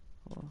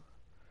 Huh?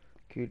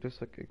 Can you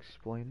just like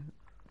explain it?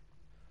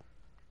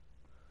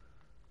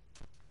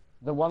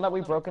 The one that we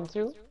broke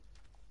into,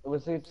 it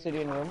was the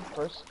obsidian room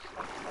first.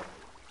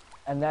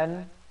 And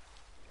then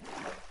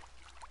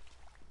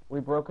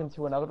we broke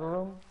into another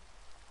room,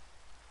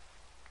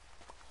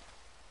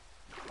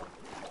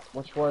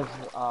 which was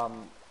it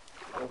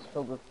was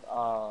filled with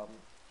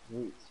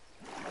wheat.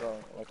 So,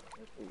 like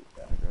wheat,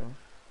 yeah. Okay.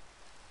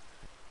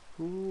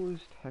 Who is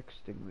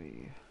texting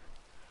me?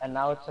 And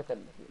now it's like a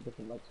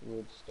different like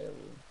weird stair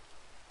room.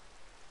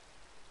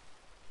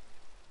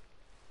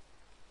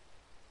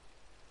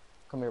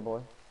 Come here,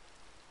 boy.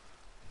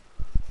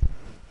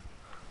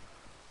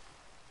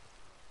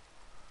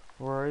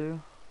 Where are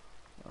you?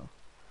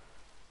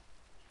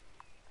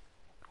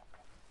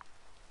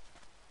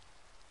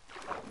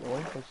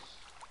 Boy, this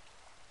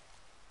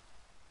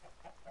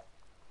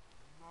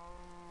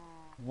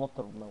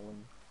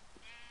watermelon.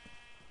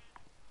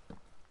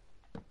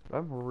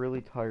 I'm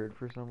really tired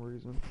for some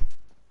reason.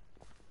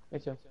 Me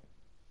too.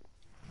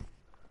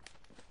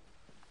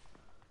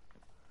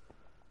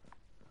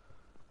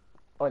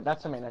 Oh, wait,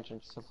 that's the main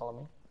entrance, so follow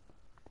me.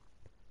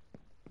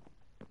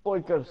 Boy,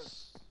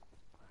 goes.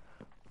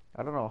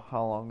 I don't know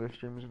how long this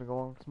stream is gonna go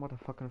on, 'cause I'm about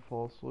to fucking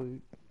fall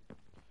asleep.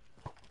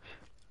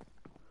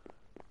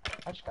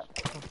 I just got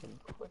fucking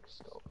quick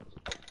scope.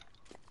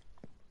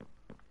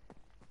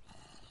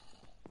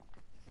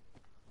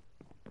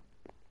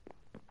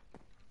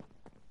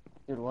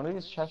 Dude, one of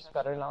these chests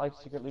better not like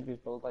secretly be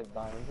filled with like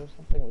diamonds or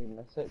something. We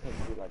miss it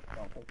because we like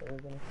don't think there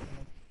is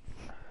anything.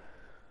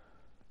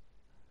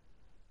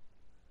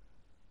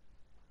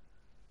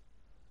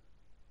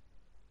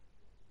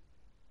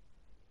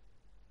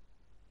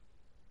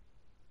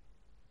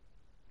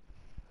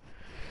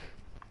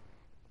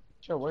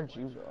 Sure, where'd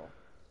you go?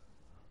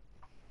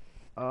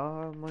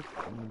 I'm like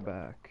in the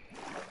back.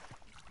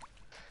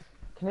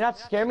 Can you not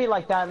scare me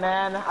like that,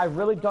 man? I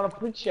really don't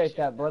appreciate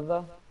that,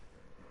 brother.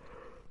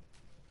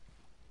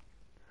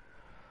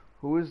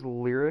 Who is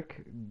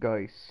Lyric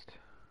Geist?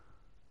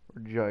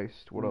 Or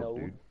Geist? What No up,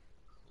 dude?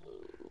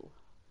 clue.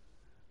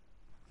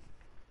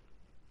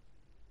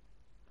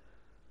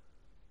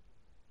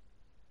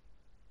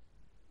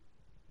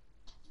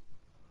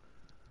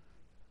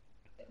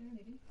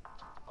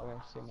 Okay,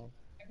 see me.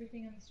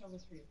 Everything on the stove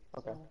is for you.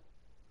 Okay. So,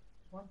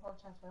 one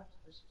pork chop left.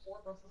 There's 4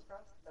 Brussels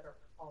sprouts that are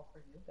all for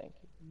you. Thank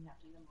you. And you have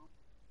to eat them all.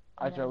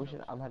 Alright, Joe,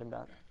 I'm heading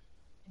back.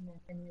 And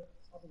then you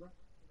all the rest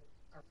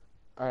are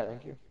Alright,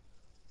 thank you.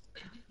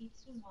 eat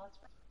soon while it's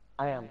fresh.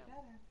 I am.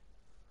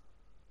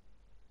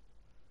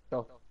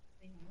 Go.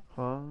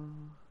 Huh?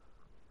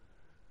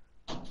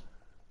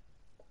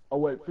 I'll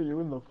wait for you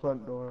in the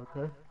front door,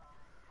 okay?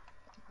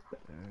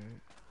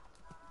 Alright.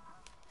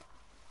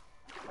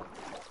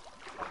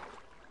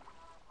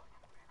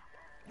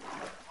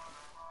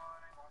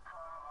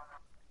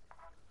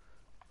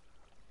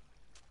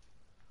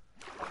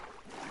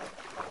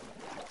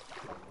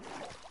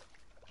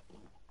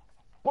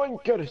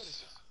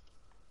 Bunkers!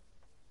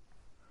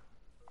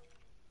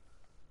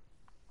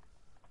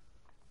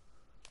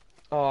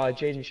 Oh,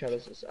 Jaden shut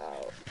us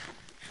out.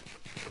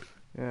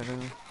 Yeah, I know.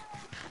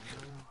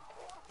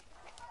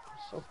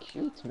 So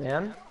cute,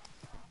 man.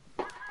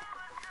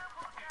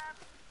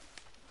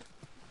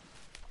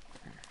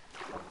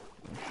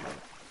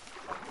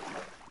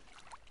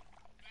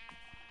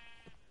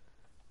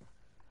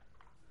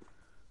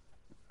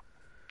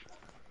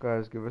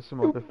 Guys, give us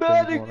some other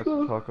things you want us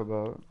to talk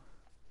about.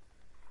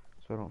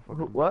 So I don't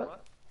fucking...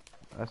 What?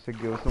 I said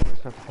give us some other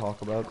stuff to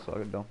talk about so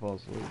I don't fall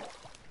asleep.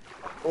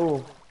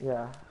 Oh,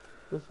 yeah.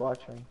 Who's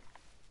watching?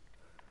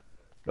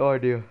 No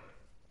idea.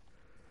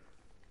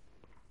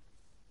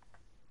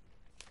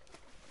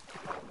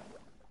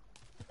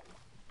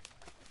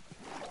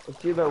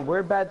 It's either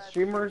we're bad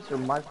streamers or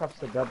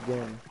Minecraft's a dub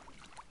game.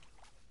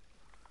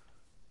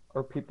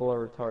 Or people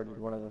are retarded,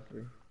 one of the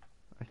three.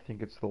 I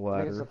think it's the I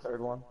think it's the latter.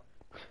 third one.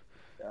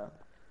 Yeah.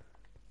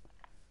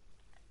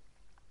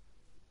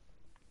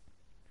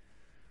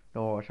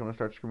 No, watch, I'm gonna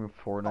start screaming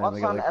Fortnite and What's I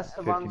get on like 50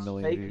 Esteban's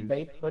million fake views.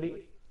 vape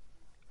hoodie?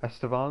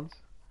 Esteban's?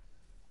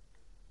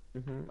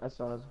 I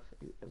saw it as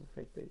a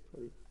fake vape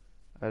hoodie.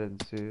 I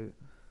didn't see it.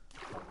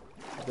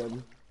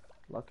 Good.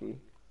 Lucky.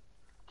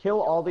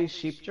 Kill all these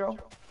sheep, Joe.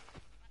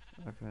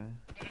 Okay.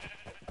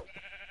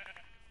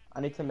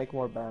 I need to make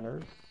more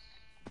banners.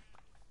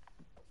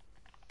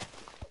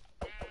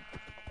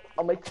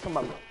 I'll make some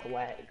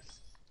flags.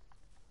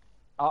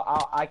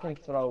 I can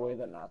throw away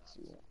the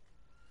Nazi one.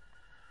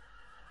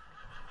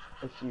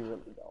 If you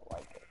really don't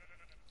like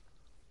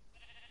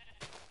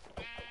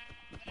it.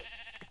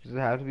 Does it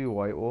have to be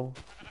white wool?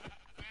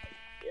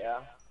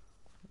 Yeah.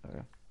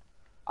 Okay.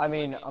 I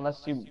mean,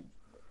 unless you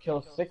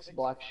kill 6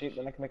 black sheep,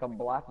 then I can make a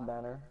black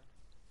banner.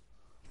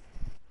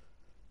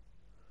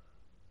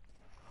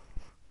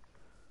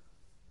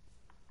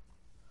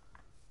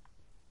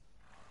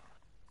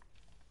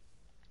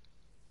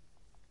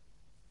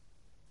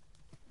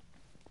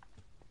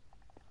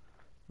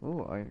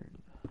 Ooh, iron.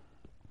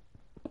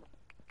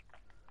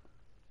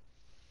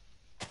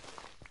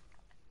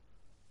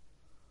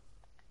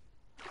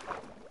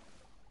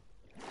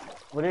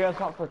 What do you guys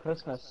want for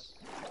Christmas?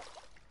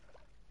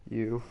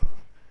 You.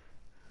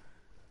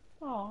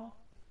 Aww.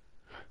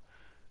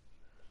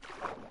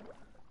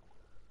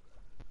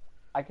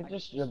 I could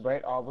just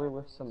berate Aubrey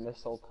with some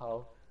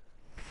mistletoe.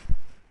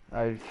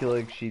 I feel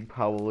like she'd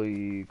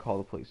probably call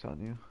the police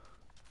on you.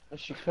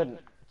 She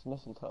couldn't. It's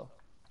mistletoe.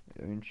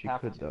 I mean, she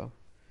Have could to. though.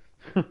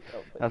 but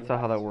That's you not how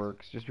have that to.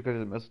 works. Just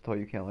because it's mistletoe,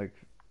 you can't like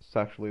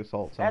sexually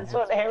assault someone. That's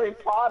what Harry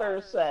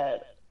Potter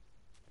said.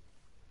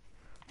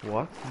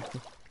 What?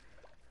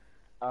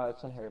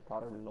 It's in Harry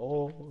Potter.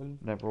 No.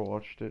 Never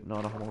watched it.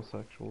 Not a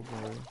homosexual.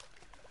 Sorry.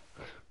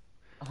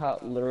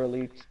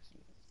 Literally,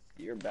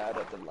 you're bad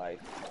at the life.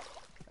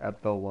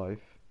 At the life.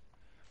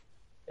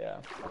 Yeah.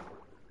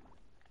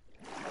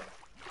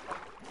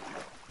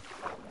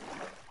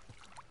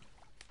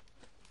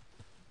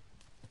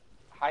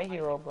 Hi,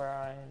 Hero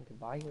Brian.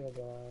 Goodbye, Hero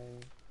Brian.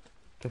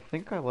 To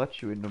think I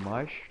let you into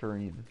my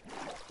stream,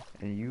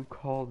 and you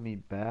called me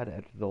bad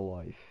at the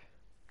life.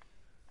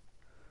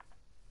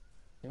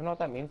 You know what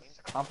that means? It's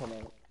a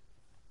compliment.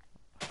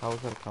 How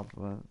is that a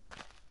compliment?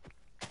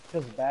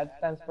 Because bad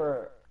stands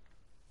for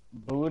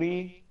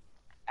booty,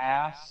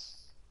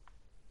 ass,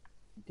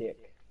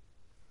 dick.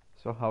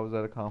 So how is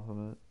that a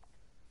compliment?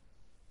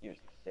 You're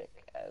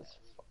thick as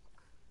fuck.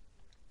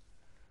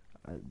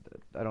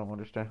 I don't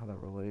understand how that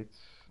relates.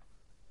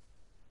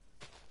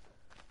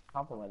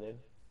 Complimented.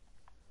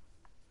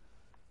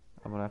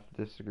 I'm gonna have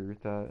to disagree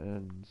with that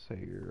and say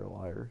you're a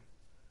liar.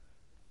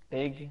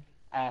 Big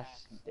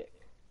ass dick.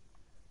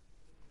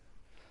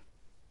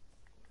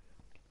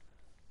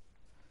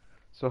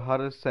 So how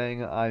does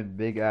saying I'm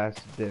big ass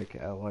dick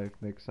at life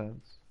make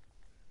sense?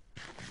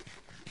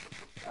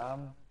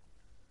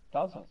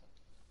 Doesn't.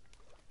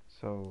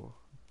 So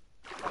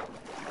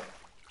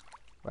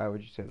why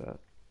would you say that?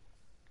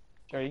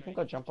 Sure, you can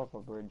go jump off a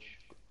bridge.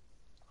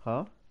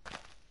 Huh?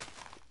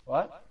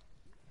 What?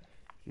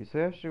 You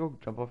say I should go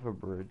jump off a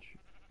bridge?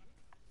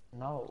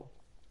 No.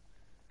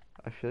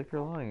 I feel like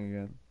you're lying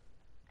again.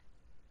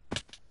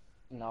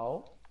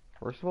 No.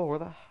 First of all, where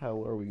the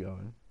hell are we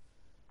going?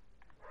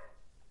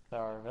 To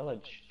our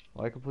village.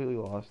 Well, I completely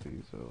lost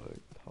you, so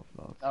like, tough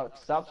nuts. Oh,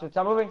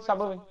 stop moving, stop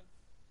moving.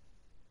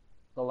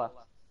 Go left.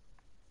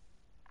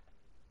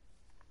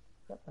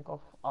 Yep, and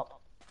go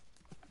up.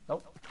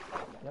 Nope.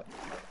 Yep.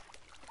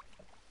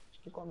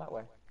 Just keep going that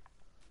way.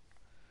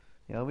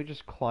 Yeah, let me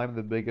just climb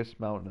the biggest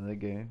mountain in the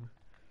game.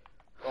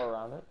 Go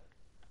around it.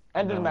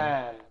 No.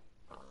 Enderman!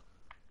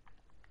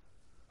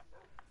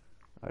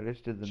 I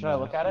just did the Should I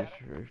look at it?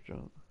 nastiest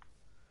jump.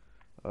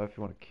 If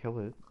you want to kill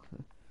it.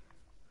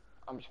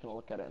 I'm just gonna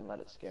look at it and let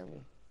it scare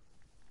me.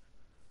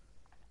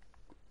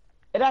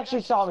 It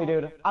actually saw me,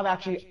 dude. I'm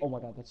actually. Oh my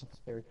god, that's so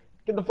scary.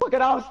 Get in the fucking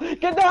house!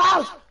 Get in the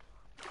house!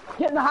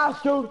 Get in the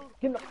house, dude!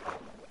 Get in the.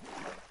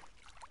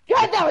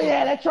 Get down!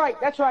 Yeah, that's right.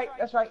 That's right.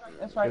 That's right.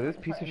 That's right. If this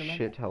That's piece right, of Enderman.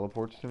 shit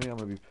teleports to me, I'm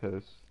gonna be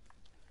pissed.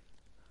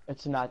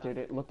 It's not, dude.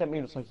 It looked at me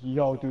and it's like,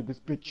 yo, dude, this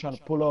bitch trying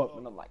to pull up,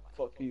 and I'm like,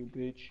 fuck you,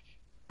 bitch.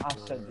 I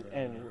said the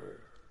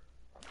N-word.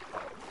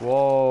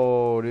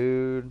 Whoa,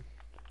 dude.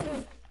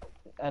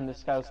 And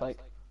this guy was like,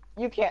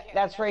 you can't.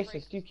 That's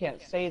racist. You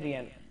can't say the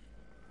N.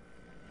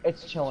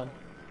 It's chilling.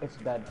 It's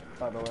dead,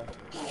 by the way.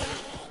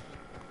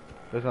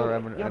 There's another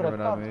You're the Enderman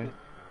on fuck- me.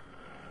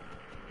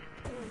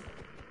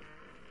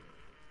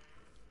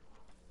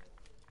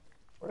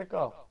 Where'd it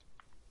go?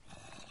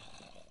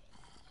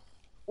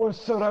 We're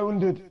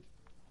surrounded.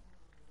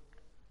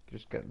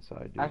 Just get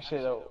inside, dude.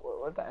 Actually, though,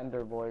 where'd the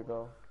Ender boy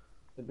go?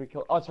 Did we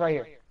kill? Oh, it's right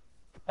here.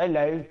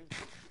 Hello.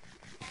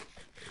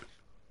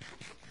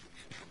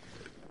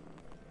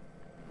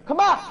 Come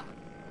on!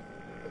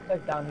 It's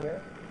like down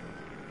here.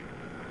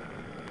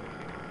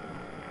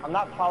 I'm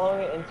not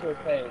following it into a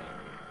cave.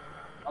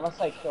 Unless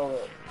I kill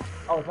it.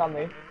 Oh, it's on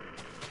me.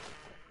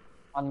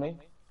 On me.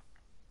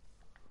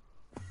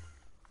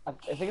 I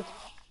think it's.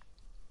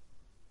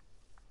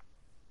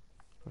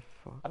 The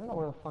fuck? I don't know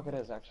where the fuck it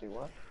is actually.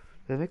 What?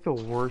 They make the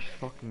worst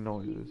fucking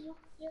noises.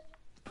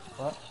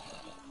 What?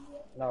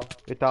 No.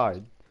 It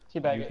died.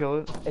 Did Teabag you it. kill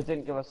it? It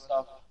didn't give us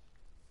stuff.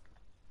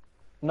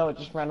 No, it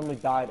just randomly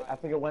died. I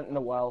think it went in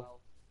the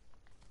well.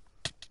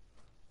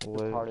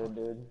 Lit. Retarded,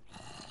 dude.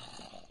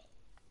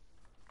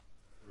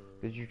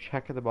 Did you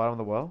check at the bottom of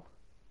the well?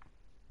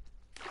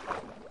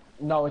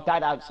 No, it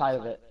died outside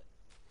of it.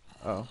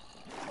 Oh.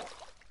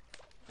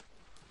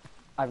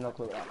 I have no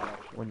clue what happened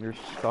actually. When you're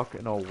stuck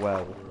in a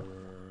well.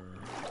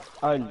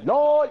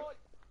 Lord!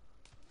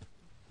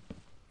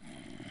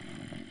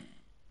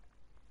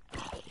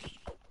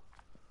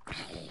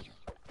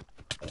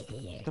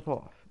 Step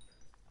off.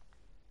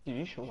 Dude,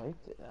 you should rape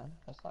it, man.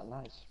 That's not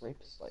nice. Rape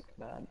is like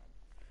bad.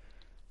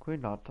 Can we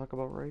not talk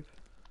about rape?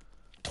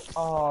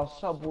 Oh,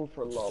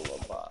 subwoofer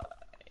lullaby.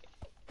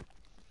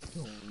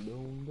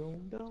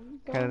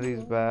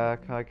 Kennedy's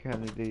back. Hi,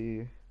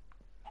 Kennedy.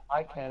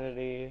 Hi,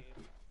 Kennedy.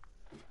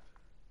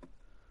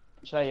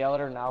 Should I yell at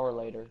her now or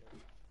later?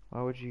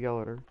 Why would you yell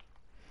at her?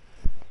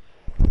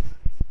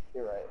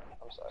 You're right.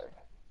 I'm sorry.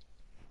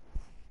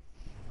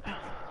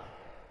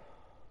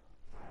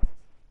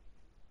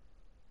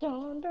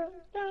 Dun dun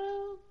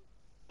dun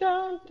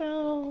dun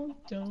dun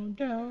dun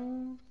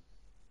dun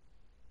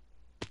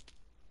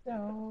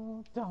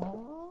dun dun dun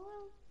dun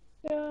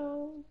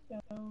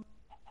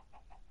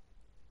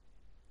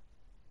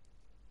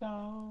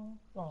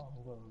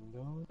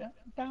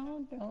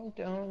dun dun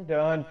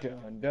dun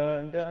dun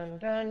dun dun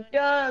dun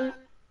dun.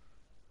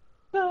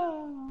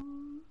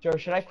 Joe,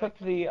 should I equip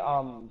the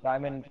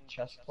diamond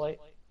chest plate?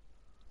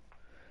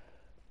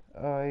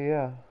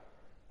 Yeah.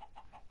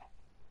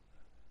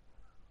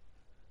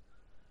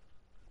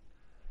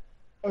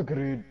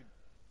 Agreed.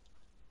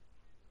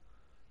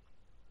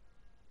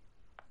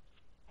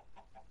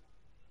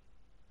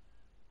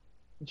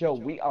 Joe,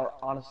 we are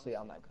honestly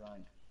on that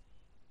grind.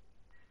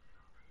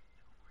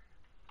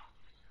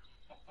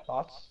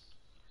 Thoughts?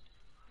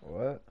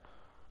 What?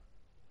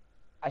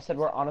 I said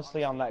we're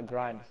honestly on that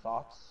grind.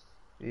 Thoughts?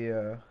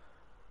 Yeah.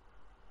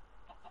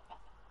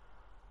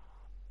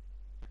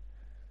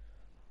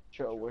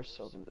 Joe, we're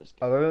so good at this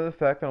game. Other than the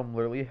fact that I'm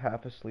literally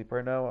half asleep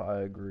right now,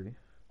 I agree.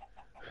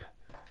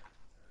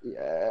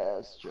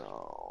 Yes,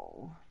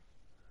 Joe.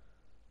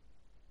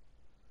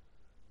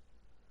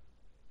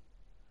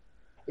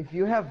 If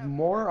you have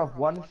more of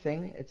one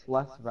thing, it's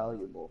less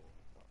valuable.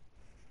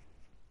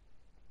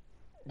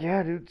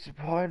 Yeah, dude,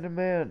 supply and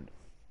demand.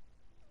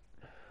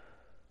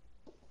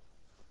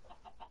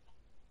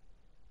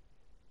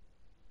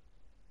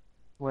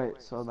 Wait,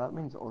 so that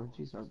means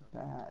orgies are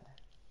bad.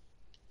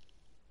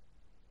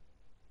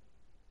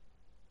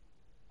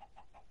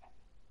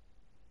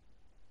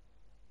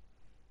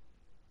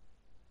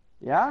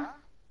 Yeah?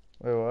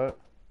 Wait, what?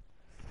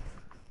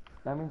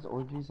 That means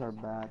orgies are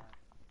bad.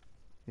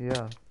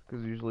 Yeah,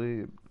 because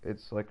usually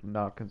it's like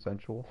not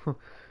consensual.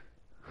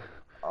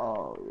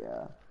 Oh,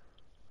 yeah.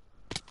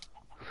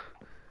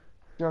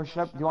 Joe,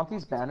 do you want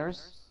these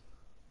banners?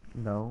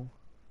 No,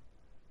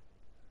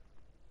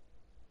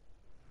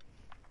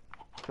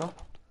 Joe,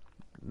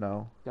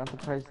 no. do you want the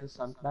Praise the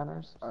Sun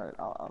banners? Alright,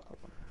 I'll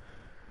put them.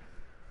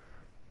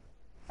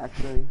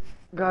 Actually,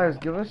 Guys,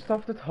 give us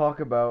stuff to talk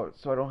about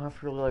so I don't have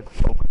to really like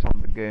focus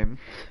on the game.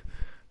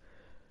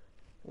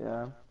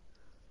 yeah.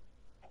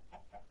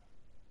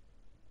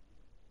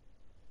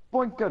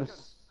 Boink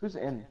goodness. Who's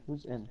in?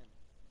 Who's in?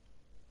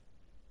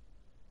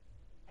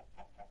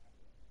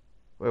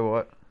 Wait,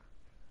 what?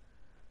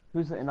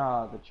 Who's in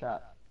the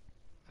chat?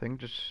 I think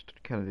just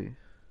Kennedy.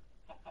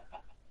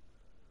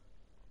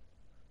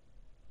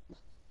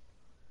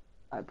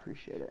 I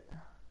appreciate it.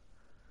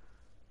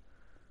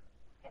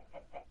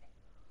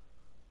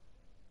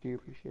 Do you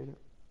appreciate it?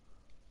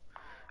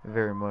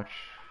 Very much.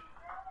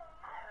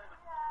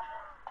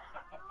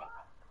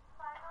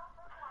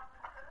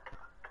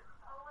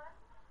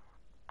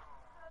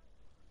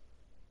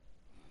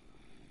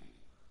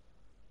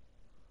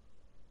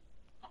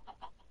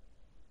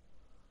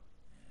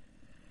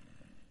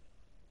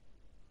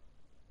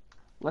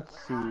 Let's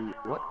see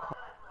what.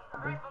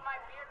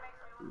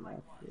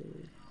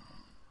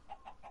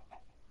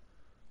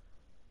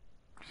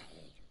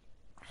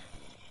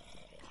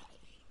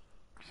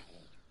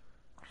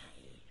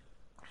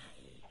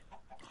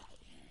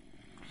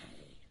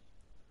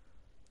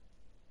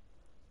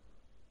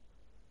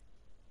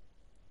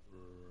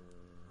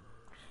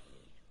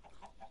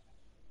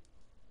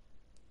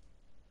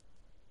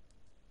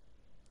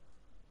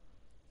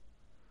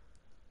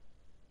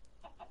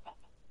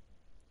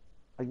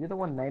 Are you the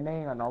one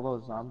nay-naying on all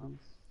those zombies?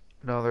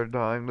 No, they're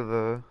dying to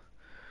the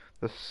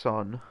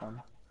sun.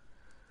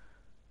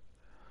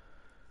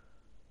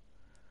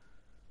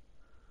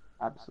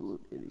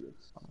 Absolute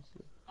idiots,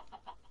 honestly.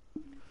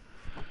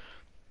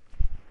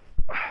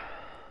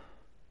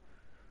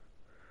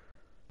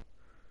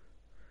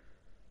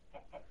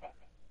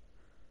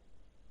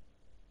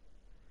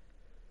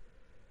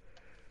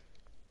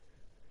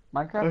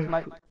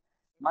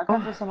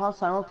 Minecraft is somehow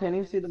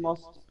simultaneously the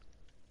most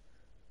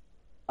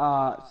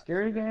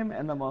scary game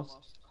and the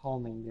most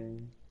calming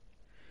game.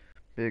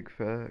 Big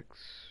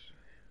facts.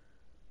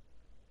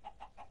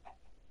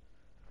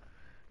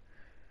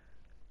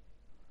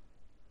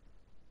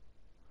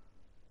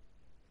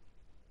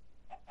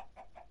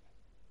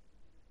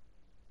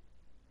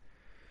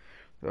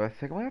 I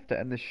think I might have to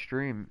end the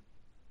stream.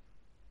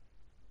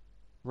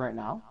 Right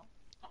now?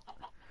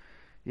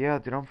 Yeah,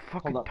 dude, I'm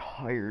fucking Hold up.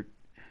 tired.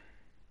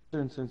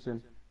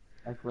 Soon.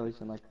 Like really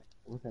soon, like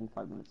within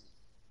 5 minutes.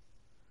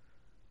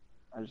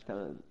 I just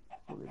gotta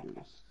really do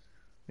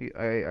this.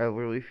 I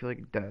literally feel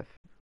like death.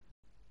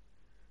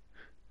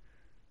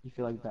 You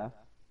feel like death?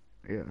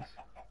 Yes.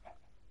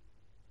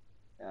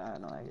 Yeah, I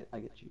know, I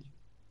get you.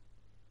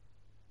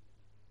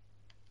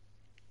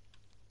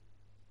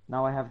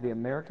 Now I have the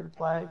American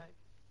flag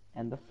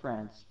and the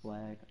France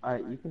flag.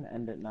 Alright, you can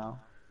end it now.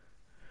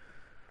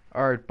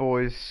 Alright,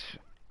 boys.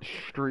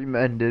 Stream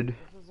ended.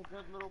 This is a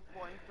good little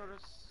point for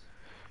us.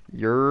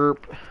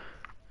 Yerp.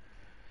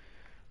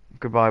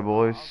 Goodbye,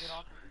 boys. I'll get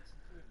off and eat some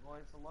food,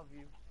 boys. I love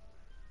you.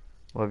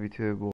 Love you too, boys.